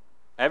faint.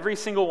 Every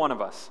single one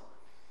of us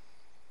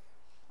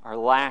are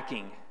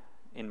lacking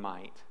in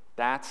might.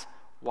 That's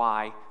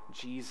why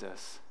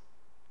Jesus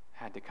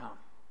had to come.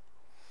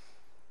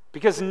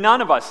 Because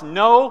none of us,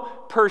 no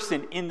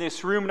person in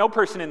this room, no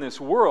person in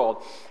this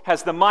world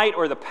has the might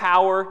or the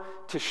power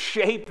to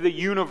shape the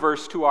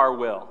universe to our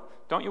will.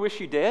 Don't you wish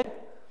you did?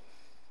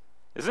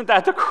 Isn't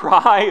that the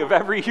cry of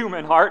every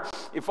human heart?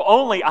 If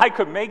only I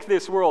could make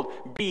this world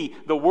be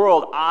the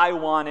world I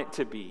want it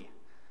to be.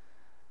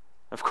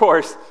 Of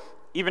course,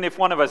 even if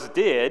one of us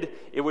did,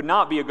 it would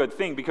not be a good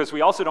thing because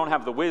we also don't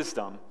have the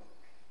wisdom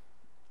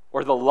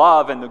or the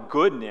love and the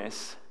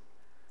goodness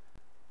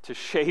to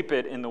shape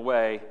it in the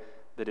way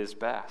that is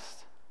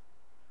best.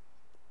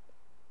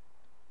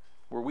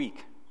 We're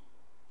weak.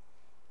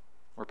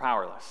 We're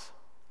powerless.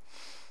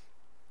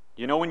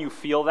 You know when you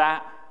feel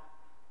that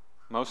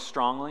most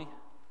strongly?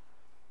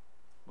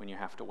 When you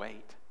have to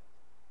wait.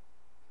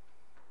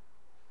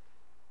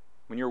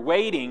 When you're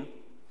waiting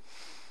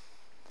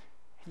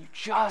and you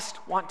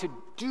just want to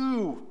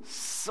do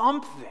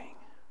something.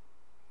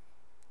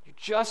 You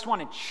just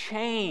want to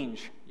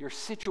change your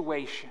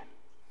situation.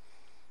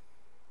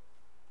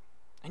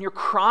 And you're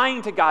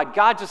crying to God,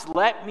 God, just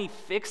let me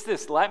fix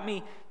this. Let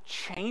me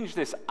change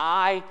this.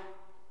 I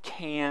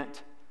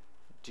can't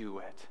do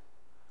it.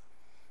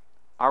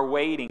 Our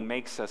waiting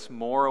makes us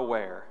more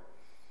aware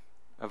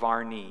of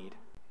our need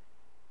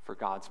for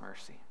God's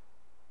mercy.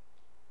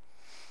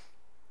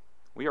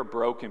 We are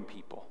broken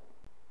people.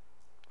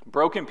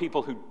 Broken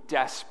people who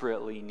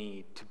desperately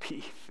need to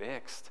be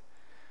fixed.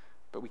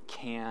 But we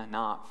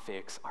cannot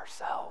fix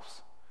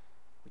ourselves.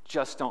 We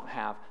just don't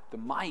have the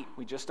might.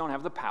 We just don't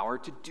have the power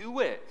to do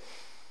it.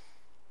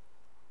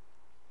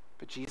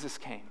 But Jesus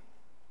came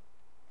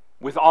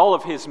with all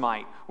of his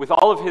might, with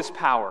all of his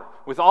power,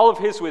 with all of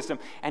his wisdom,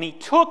 and he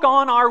took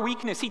on our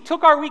weakness. He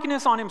took our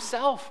weakness on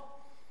himself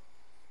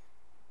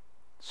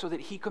so that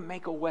he could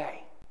make a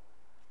way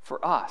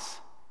for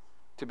us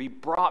to be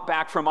brought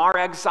back from our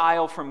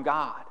exile from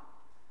God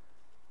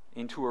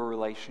into a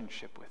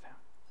relationship with him.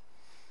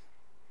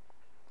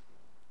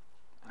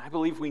 I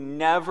believe we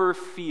never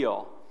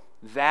feel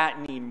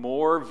that need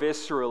more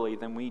viscerally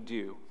than we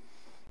do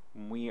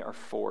when we are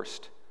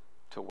forced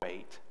to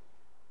wait.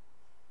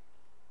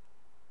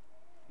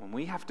 When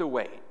we have to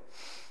wait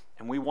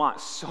and we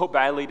want so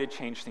badly to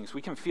change things,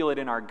 we can feel it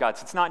in our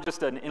guts. It's not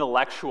just an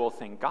intellectual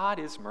thing. God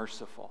is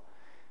merciful.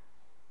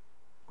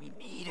 We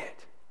need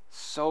it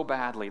so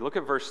badly. Look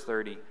at verse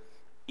 30.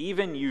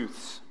 Even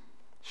youths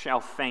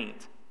shall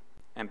faint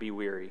and be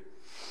weary,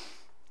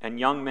 and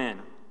young men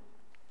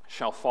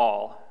shall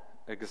fall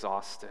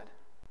exhausted.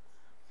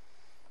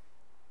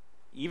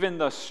 Even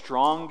the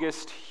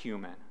strongest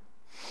human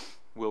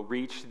will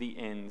reach the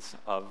ends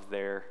of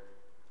their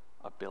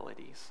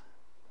abilities.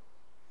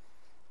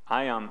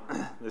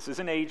 This is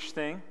an age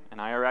thing, and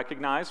I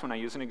recognize when I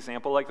use an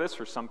example like this,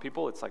 for some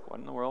people it's like, what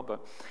in the world?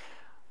 But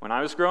when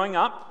I was growing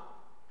up,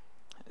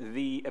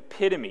 the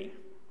epitome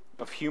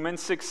of human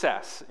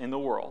success in the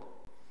world,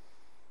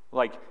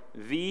 like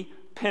the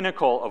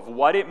pinnacle of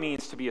what it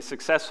means to be a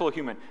successful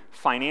human,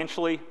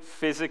 financially,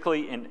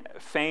 physically, in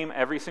fame,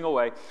 every single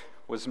way,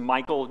 was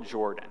Michael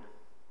Jordan.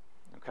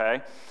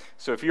 Okay?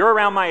 So if you're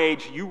around my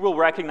age, you will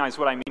recognize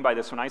what I mean by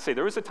this when I say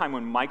there was a time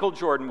when Michael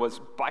Jordan was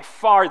by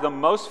far the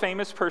most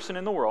famous person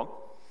in the world,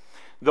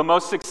 the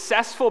most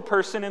successful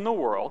person in the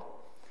world.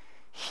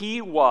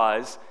 He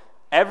was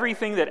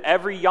everything that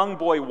every young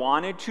boy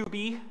wanted to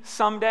be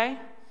someday,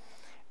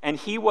 and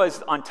he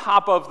was on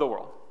top of the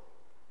world.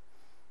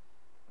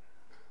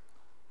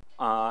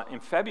 In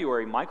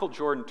February, Michael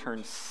Jordan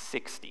turned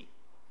 60.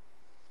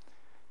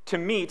 To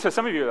me, to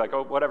some of you are like,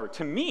 oh, whatever.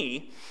 To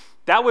me,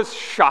 that was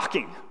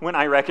shocking when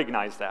I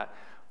recognized that.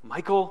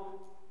 Michael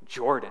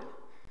Jordan.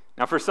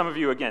 Now, for some of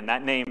you, again,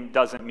 that name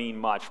doesn't mean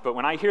much, but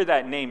when I hear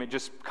that name, it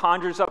just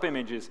conjures up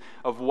images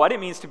of what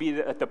it means to be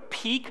at the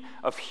peak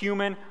of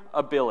human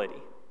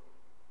ability.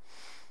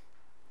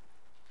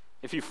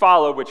 If you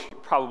follow, which you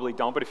probably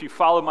don't, but if you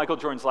follow Michael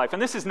Jordan's life,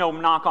 and this is no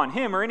knock on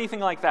him or anything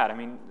like that. I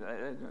mean,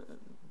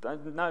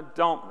 I'm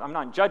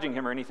not judging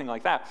him or anything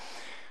like that.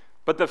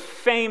 But the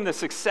fame, the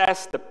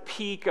success, the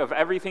peak of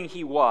everything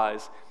he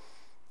was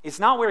is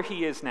not where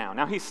he is now.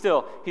 Now he's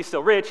still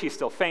rich, he's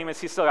still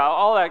famous, he's still got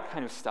all that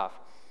kind of stuff.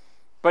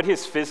 But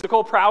his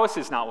physical prowess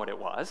is not what it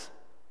was.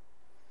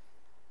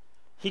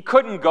 He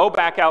couldn't go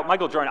back out.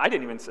 Michael Jordan,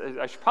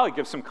 I should probably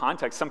give some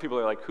context. Some people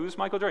are like, who's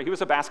Michael Jordan? He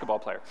was a basketball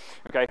player,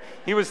 okay?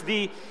 He was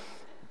the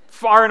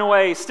far and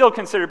away, still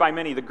considered by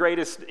many, the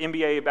greatest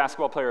NBA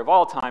basketball player of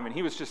all time, and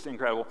he was just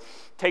incredible.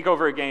 Take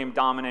over a game,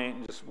 dominate,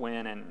 and just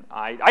win, and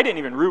I didn't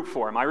even root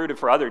for him. I rooted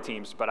for other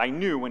teams, but I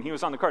knew when he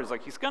was on the court, it's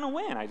like, he's going to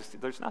win.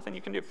 There's nothing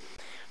you can do.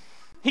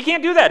 He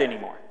can't do that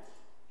anymore.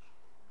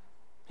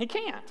 He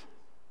can't.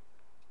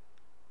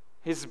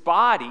 His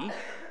body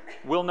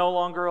will no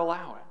longer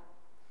allow it.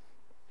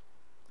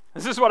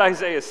 This is what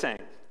Isaiah is saying.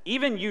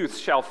 Even youths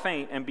shall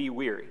faint and be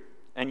weary,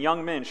 and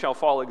young men shall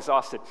fall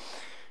exhausted.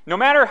 No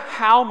matter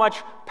how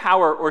much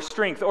power or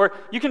strength, or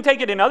you can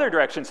take it in other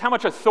directions, how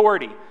much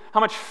authority,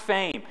 how much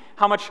fame,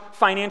 how much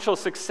financial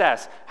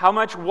success, how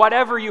much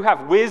whatever you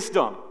have,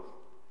 wisdom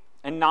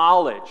and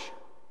knowledge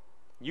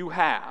you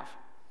have,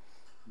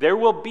 there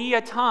will be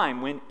a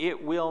time when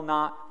it will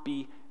not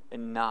be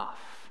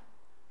enough.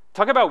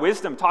 Talk about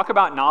wisdom, talk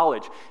about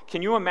knowledge.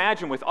 Can you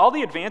imagine, with all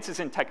the advances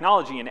in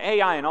technology and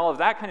AI and all of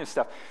that kind of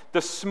stuff,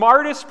 the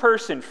smartest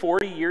person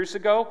 40 years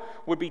ago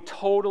would be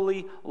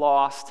totally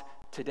lost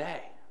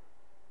today.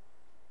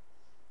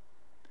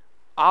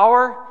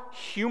 Our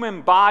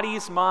human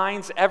bodies,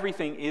 minds,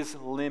 everything is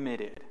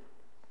limited.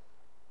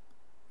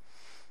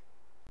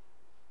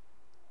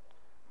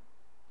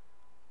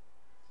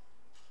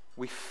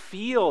 We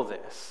feel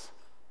this.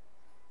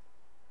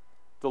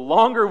 The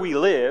longer we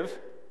live,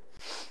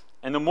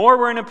 and the more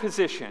we're in a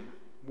position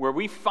where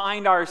we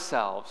find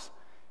ourselves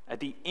at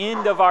the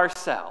end of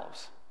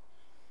ourselves,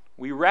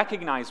 we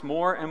recognize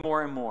more and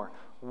more and more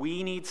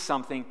we need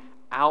something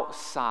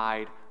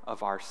outside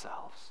of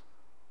ourselves.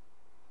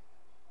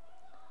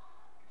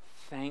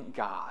 Thank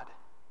God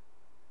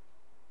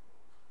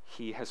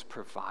He has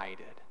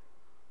provided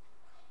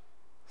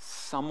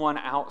someone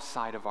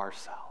outside of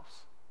ourselves,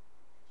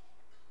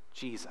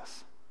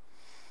 Jesus,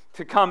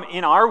 to come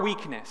in our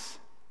weakness,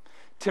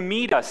 to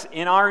meet us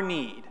in our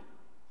need.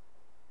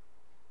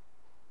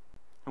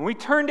 And we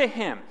turn to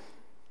Him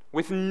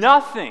with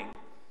nothing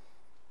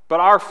but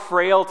our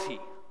frailty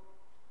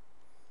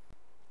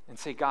and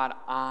say, God,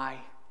 I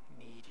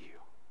need you.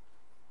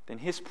 Then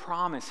His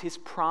promise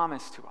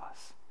to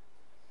us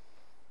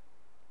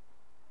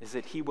is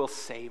that He will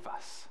save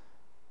us.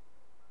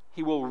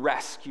 He will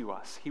rescue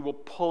us. He will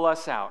pull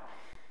us out.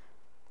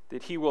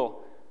 That He will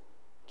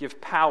give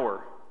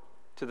power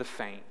to the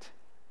faint.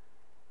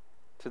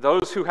 To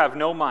those who have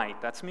no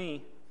might, that's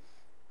me,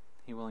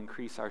 He will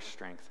increase our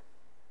strength.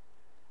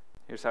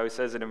 Here's how He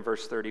says it in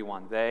verse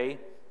 31. They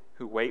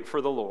who wait for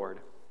the Lord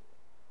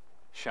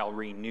shall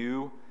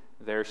renew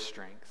their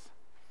strength.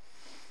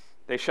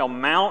 They shall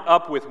mount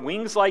up with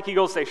wings like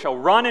eagles. They shall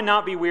run and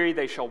not be weary.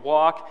 They shall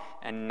walk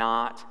and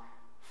not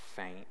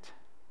faint.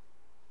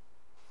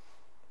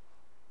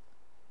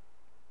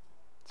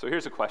 So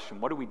here's a question.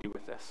 What do we do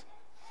with this?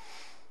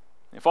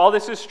 If all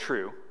this is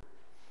true,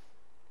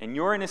 and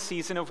you're in a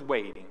season of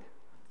waiting,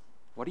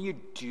 what do you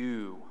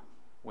do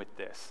with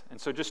this?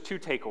 And so just two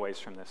takeaways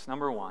from this.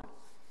 Number one,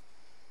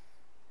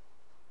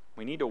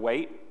 we need to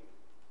wait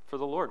for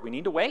the Lord. We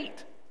need to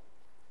wait.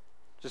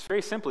 Just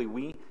very simply,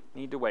 we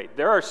need to wait.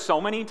 There are so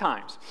many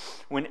times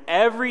when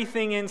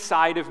everything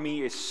inside of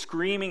me is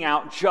screaming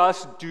out,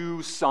 just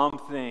do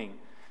something.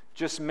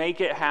 Just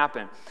make it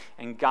happen.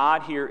 And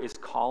God here is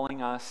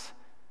calling us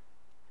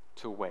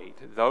to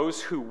wait.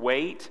 Those who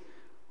wait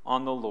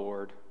on the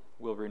Lord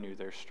will renew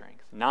their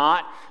strength.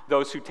 Not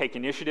those who take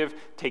initiative,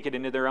 take it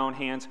into their own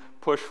hands,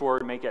 push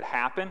forward, make it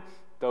happen.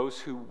 Those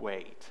who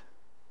wait.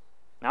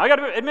 Now I got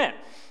to admit,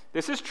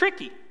 this is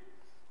tricky.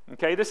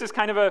 Okay, this is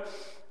kind of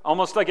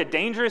almost like a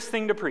dangerous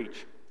thing to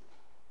preach.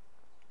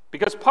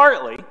 Because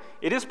partly,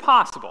 it is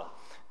possible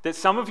that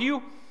some of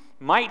you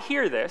might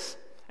hear this,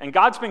 and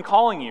God's been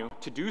calling you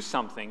to do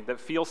something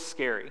that feels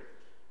scary,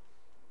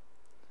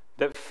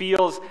 that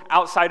feels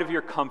outside of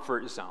your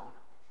comfort zone,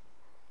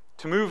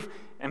 to move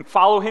and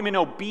follow Him in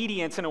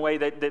obedience in a way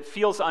that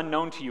feels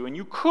unknown to you. And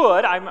you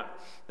could,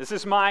 this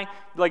is my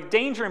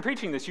danger in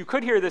preaching this, you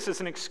could hear this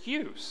as an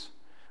excuse.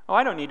 Oh,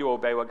 I don't need to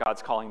obey what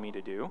God's calling me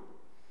to do.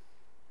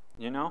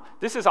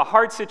 This is a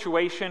hard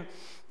situation.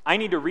 I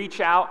need to reach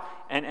out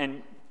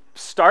and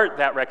start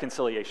that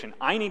reconciliation.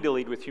 I need to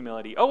lead with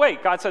humility. Oh,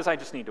 wait, God says I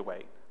just need to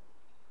wait.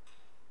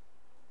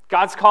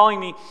 God's calling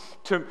me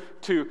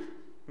to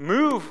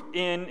move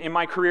in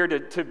my career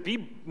to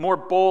be more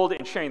bold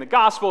in sharing the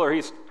gospel, or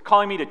He's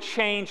calling me to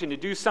change and to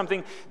do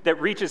something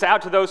that reaches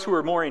out to those who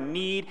are more in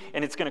need,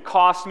 and it's going to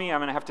cost me. I'm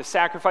going to have to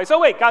sacrifice. Oh,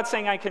 wait, God's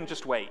saying I can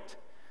just wait.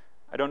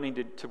 I don't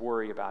need to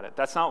worry about it.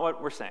 That's not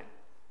what we're saying.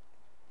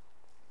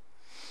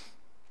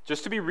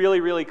 Just to be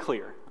really, really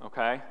clear,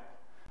 okay?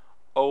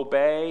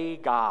 Obey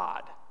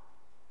God,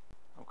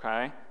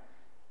 okay?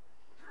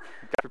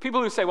 For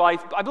people who say, well,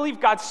 I believe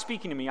God's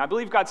speaking to me. I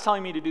believe God's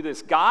telling me to do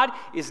this. God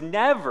is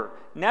never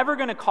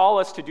going to call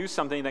us to do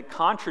something that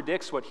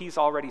contradicts what He's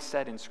already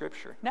said in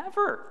Scripture.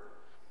 Never.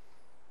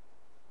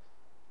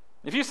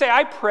 If you say,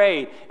 I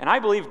prayed and I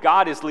believe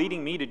God is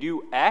leading me to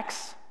do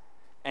X,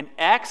 and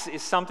X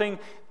is something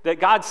that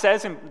God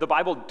says in the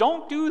Bible,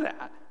 don't do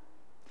that.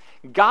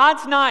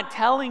 God's not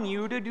telling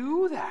you to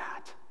do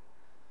that.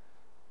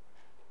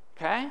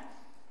 Okay?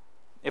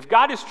 If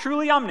God is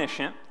truly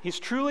omniscient, He's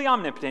truly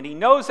omnipotent, He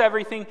knows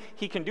everything,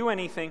 He can do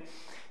anything,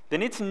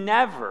 then it's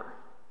never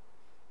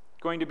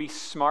going to be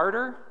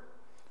smarter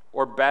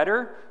or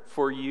better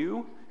for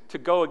you to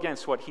go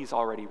against what He's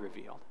already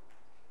revealed.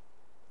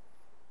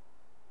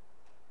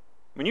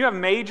 When you have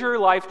major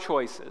life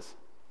choices,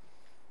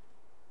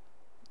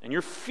 and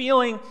you're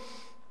feeling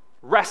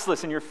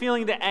restless and you're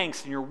feeling the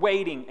angst and you're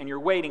waiting and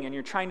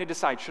you're trying to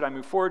decide, should I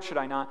move forward, should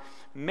I not?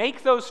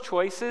 Make those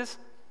choices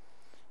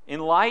in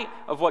light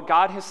of what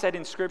God has said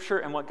in Scripture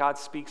and what God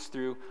speaks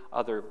through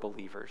other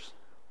believers.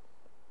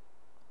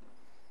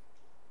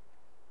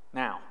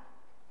 Now,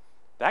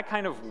 that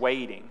kind of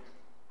waiting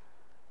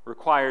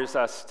requires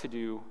us to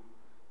do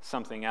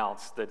something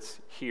else that's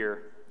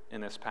here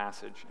in this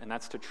passage, and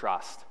that's to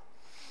trust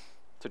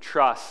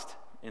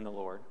in the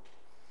Lord.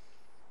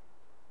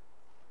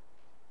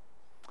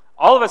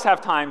 All of us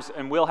have times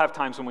and will have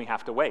times when we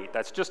have to wait.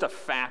 That's just a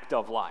fact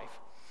of life.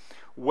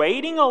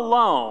 Waiting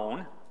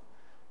alone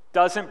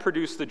doesn't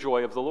produce the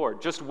joy of the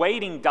Lord. Just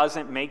waiting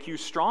doesn't make you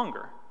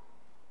stronger.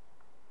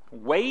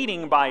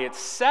 Waiting by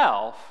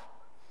itself,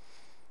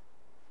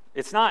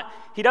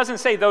 he doesn't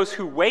say those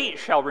who wait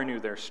shall renew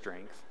their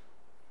strength.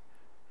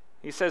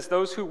 He says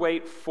those who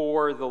wait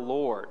for the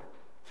Lord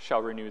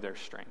shall renew their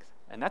strength.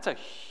 And that's it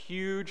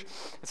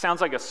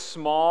sounds like a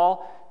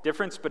small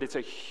difference, but it's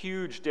a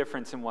huge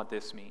difference in what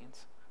this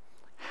means.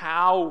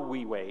 How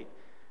we wait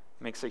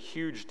makes a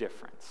huge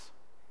difference.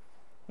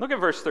 Look at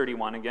verse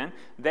 31 again.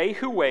 They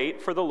who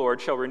wait for the Lord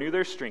shall renew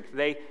their strength.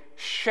 They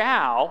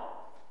shall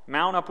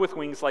mount up with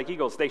wings like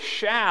eagles. They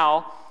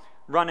shall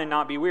run and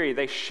not be weary.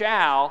 They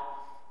shall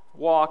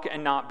walk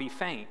and not be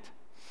faint.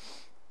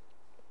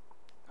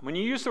 When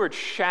you use the word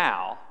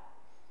shall,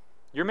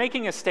 you're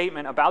making a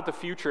statement about the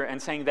future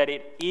and saying that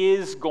it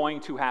is going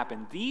to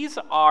happen. These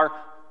are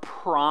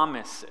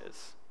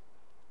promises.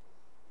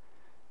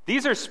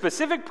 These are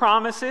specific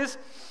promises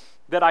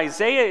that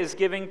Isaiah is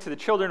giving to the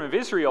children of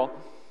Israel.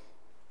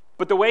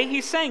 But the way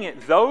he's saying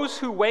it, those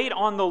who wait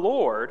on the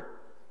Lord,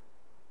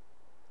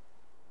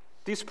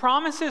 these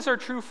promises are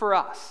true for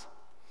us.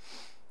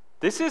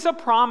 This is a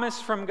promise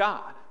from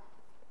God.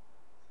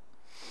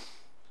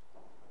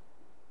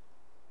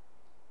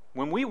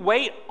 When we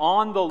wait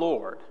on the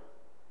Lord,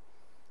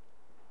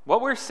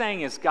 what we're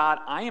saying is, God,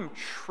 I am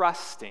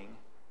trusting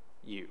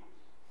you.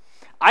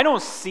 I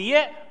don't see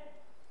it.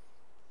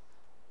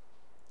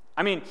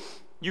 I mean,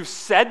 you've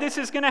said this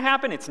is going to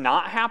happen. It's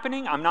not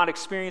happening. I'm not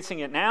experiencing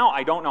it now.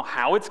 I don't know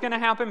how it's going to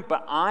happen,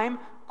 but I'm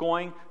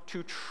going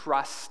to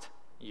trust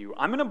you.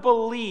 I'm going to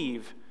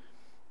believe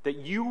that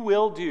you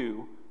will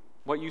do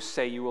what you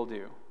say you will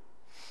do.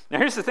 Now,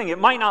 here's the thing. It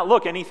might not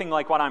look anything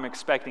like what I'm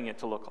expecting it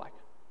to look like.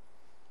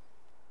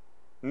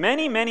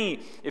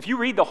 If you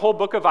read the whole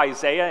book of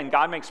Isaiah and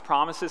God makes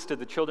promises to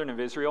the children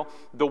of Israel,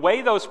 the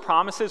way those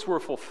promises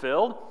were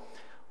fulfilled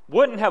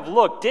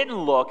didn't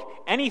look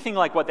anything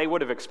like what they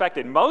would have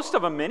expected.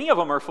 Many of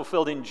them are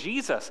fulfilled in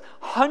Jesus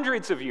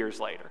hundreds of years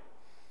later.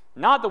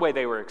 Not the way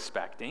they were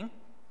expecting.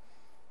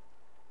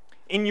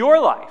 In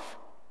your life,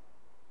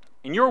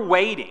 in your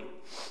waiting,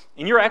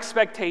 in your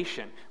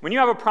expectation, when you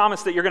have a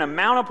promise that you're going to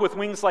mount up with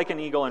wings like an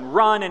eagle and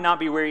run and not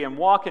be weary and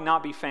walk and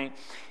not be faint,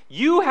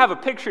 you have a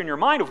picture in your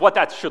mind of what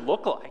that should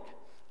look like.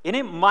 And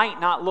it might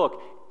not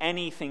look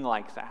anything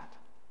like that.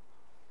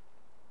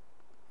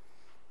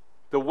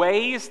 The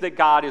ways that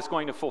God is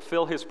going to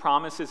fulfill his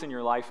promises in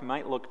your life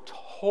might look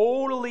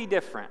totally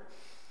different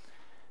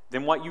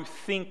than what you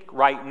think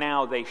right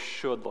now they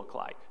should look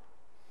like.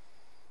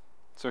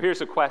 So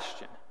here's a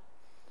question.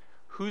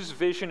 Whose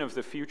vision of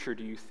the future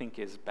do you think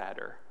is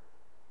better?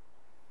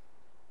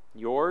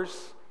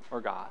 Yours or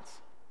God's?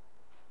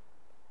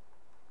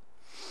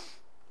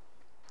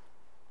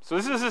 So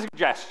this is a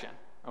suggestion,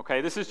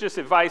 okay? This is just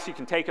advice. You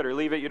can take it or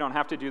leave it. You don't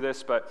have to do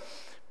this, but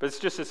it's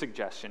just a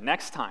suggestion.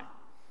 Next time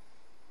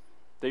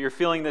that you're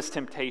feeling this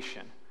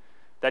temptation,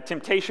 that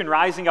temptation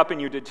rising up in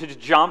you to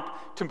jump,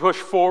 to push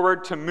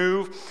forward, to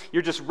move,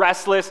 you're just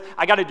restless.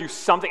 I got to do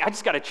something. I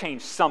just got to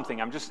change something.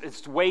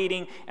 It's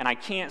waiting, and I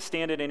can't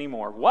stand it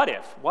anymore. What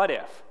if? What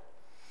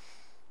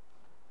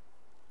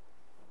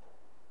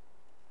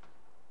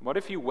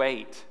if you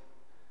wait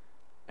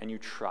and you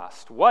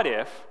trust? What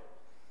if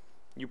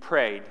you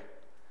prayed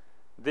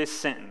this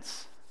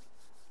sentence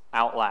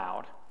out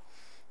loud?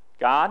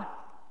 God,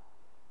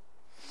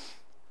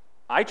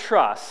 I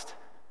trust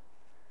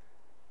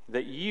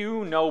that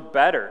you know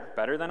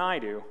better than I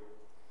do,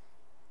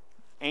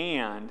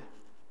 and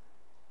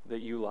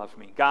that you love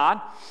me. God,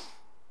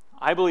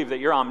 I believe that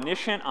you're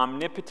omniscient,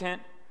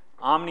 omnipotent,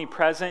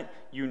 omnipresent.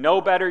 You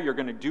know better. You're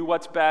going to do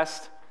what's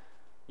best.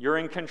 You're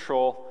in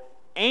control.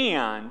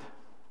 And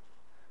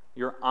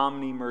you're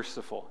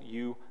omni-merciful.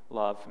 You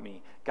love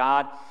me.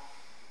 God,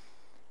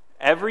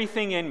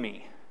 everything in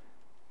me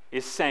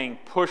is saying,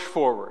 push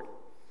forward.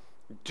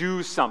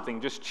 Do something.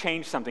 Just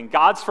change something.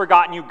 God's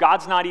forgotten you.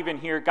 God's not even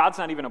here. God's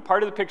not even a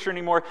part of the picture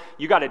anymore.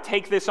 You got to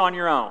take this on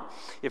your own.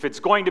 If it's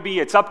going to be,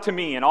 it's up to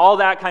me, and all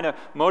that kind of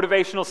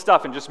motivational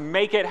stuff, and just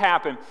make it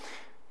happen.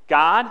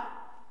 God,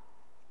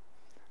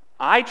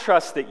 I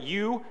trust that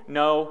you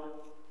know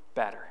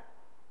better,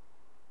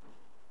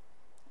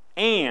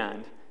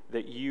 and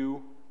that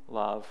you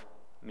love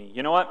me.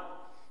 You know what?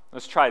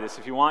 Let's try this.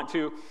 If you want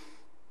to.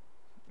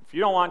 If you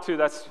don't want to,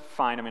 that's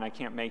fine. I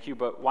can't make you,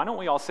 but why don't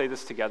we all say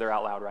this together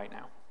out loud right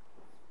now?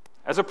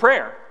 As a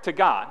prayer to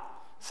God,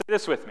 say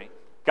this with me.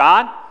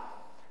 God,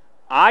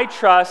 I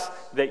trust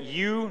that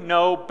you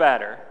know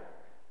better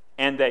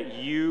and that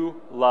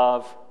you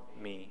love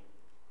me.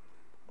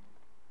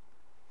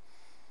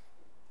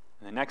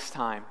 And the next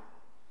time,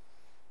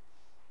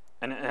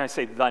 and I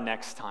say the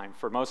next time,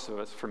 for most of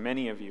us, for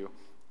many of you,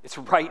 it's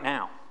right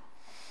now.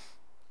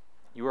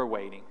 You are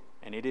waiting,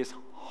 and it is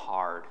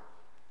hard.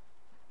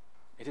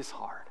 It is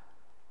hard.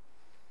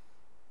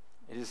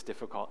 It is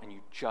difficult, and you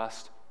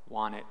just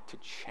want it to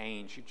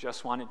change. You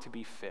just want it to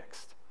be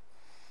fixed.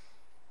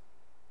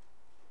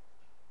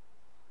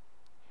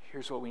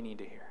 Here's what we need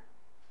to hear.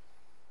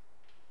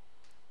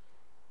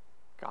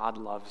 God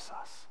loves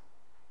us.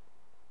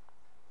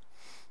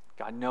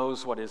 God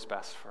knows what is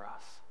best for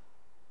us.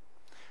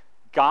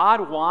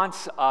 God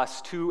wants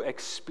us to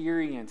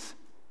experience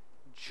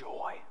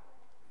joy.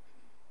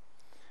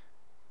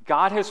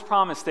 God has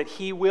promised that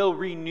He will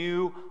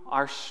renew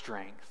our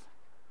strength.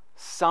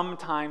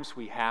 Sometimes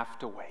we have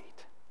to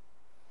wait.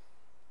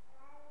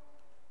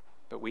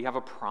 But we have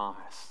a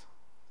promise.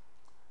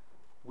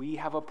 We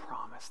have a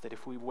promise that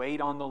if we wait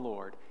on the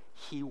Lord,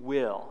 He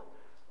will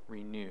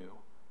renew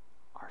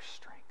our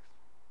strength.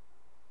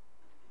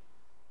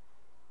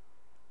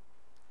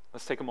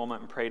 Let's take a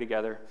moment and pray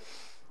together,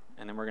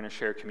 and then we're going to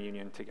share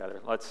communion together.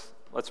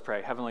 Let's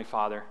pray. Heavenly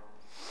Father,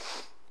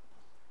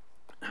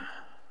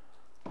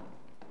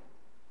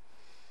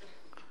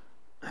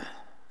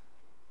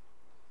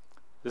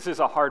 this is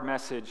a hard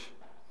message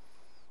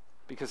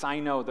because I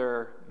know there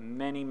are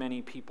many,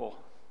 many people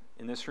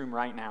in this room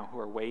right now who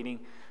are waiting,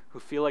 who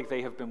feel like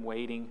they have been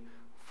waiting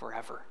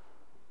forever,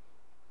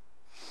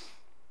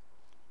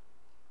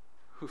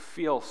 who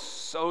feel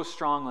so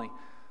strongly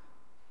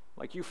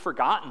like you've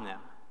forgotten them.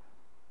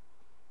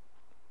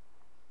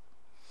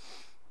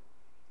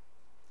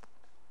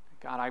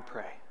 God, I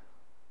pray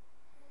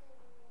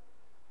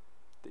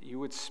that you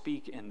would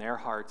speak in their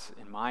hearts,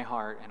 in my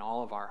heart, and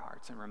all of our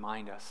hearts, and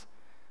remind us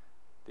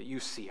that you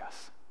see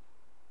us,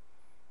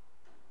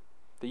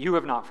 that you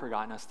have not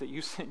forgotten us, that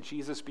you sent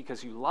Jesus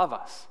because you love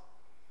us,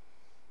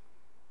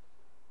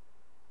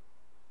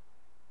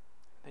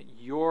 that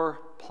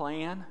your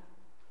plan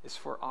is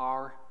for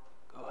our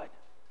good.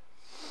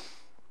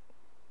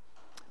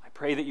 I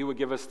pray that you would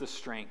give us the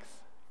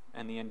strength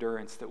and the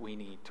endurance that we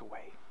need to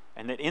wait,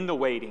 and that in the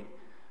waiting,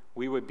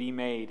 we would be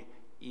made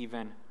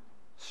even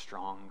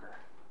stronger.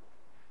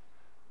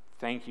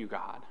 Thank you,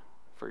 God,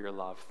 for your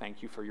love.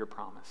 Thank you for your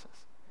promises.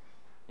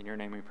 In your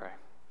name we pray.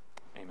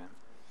 Amen.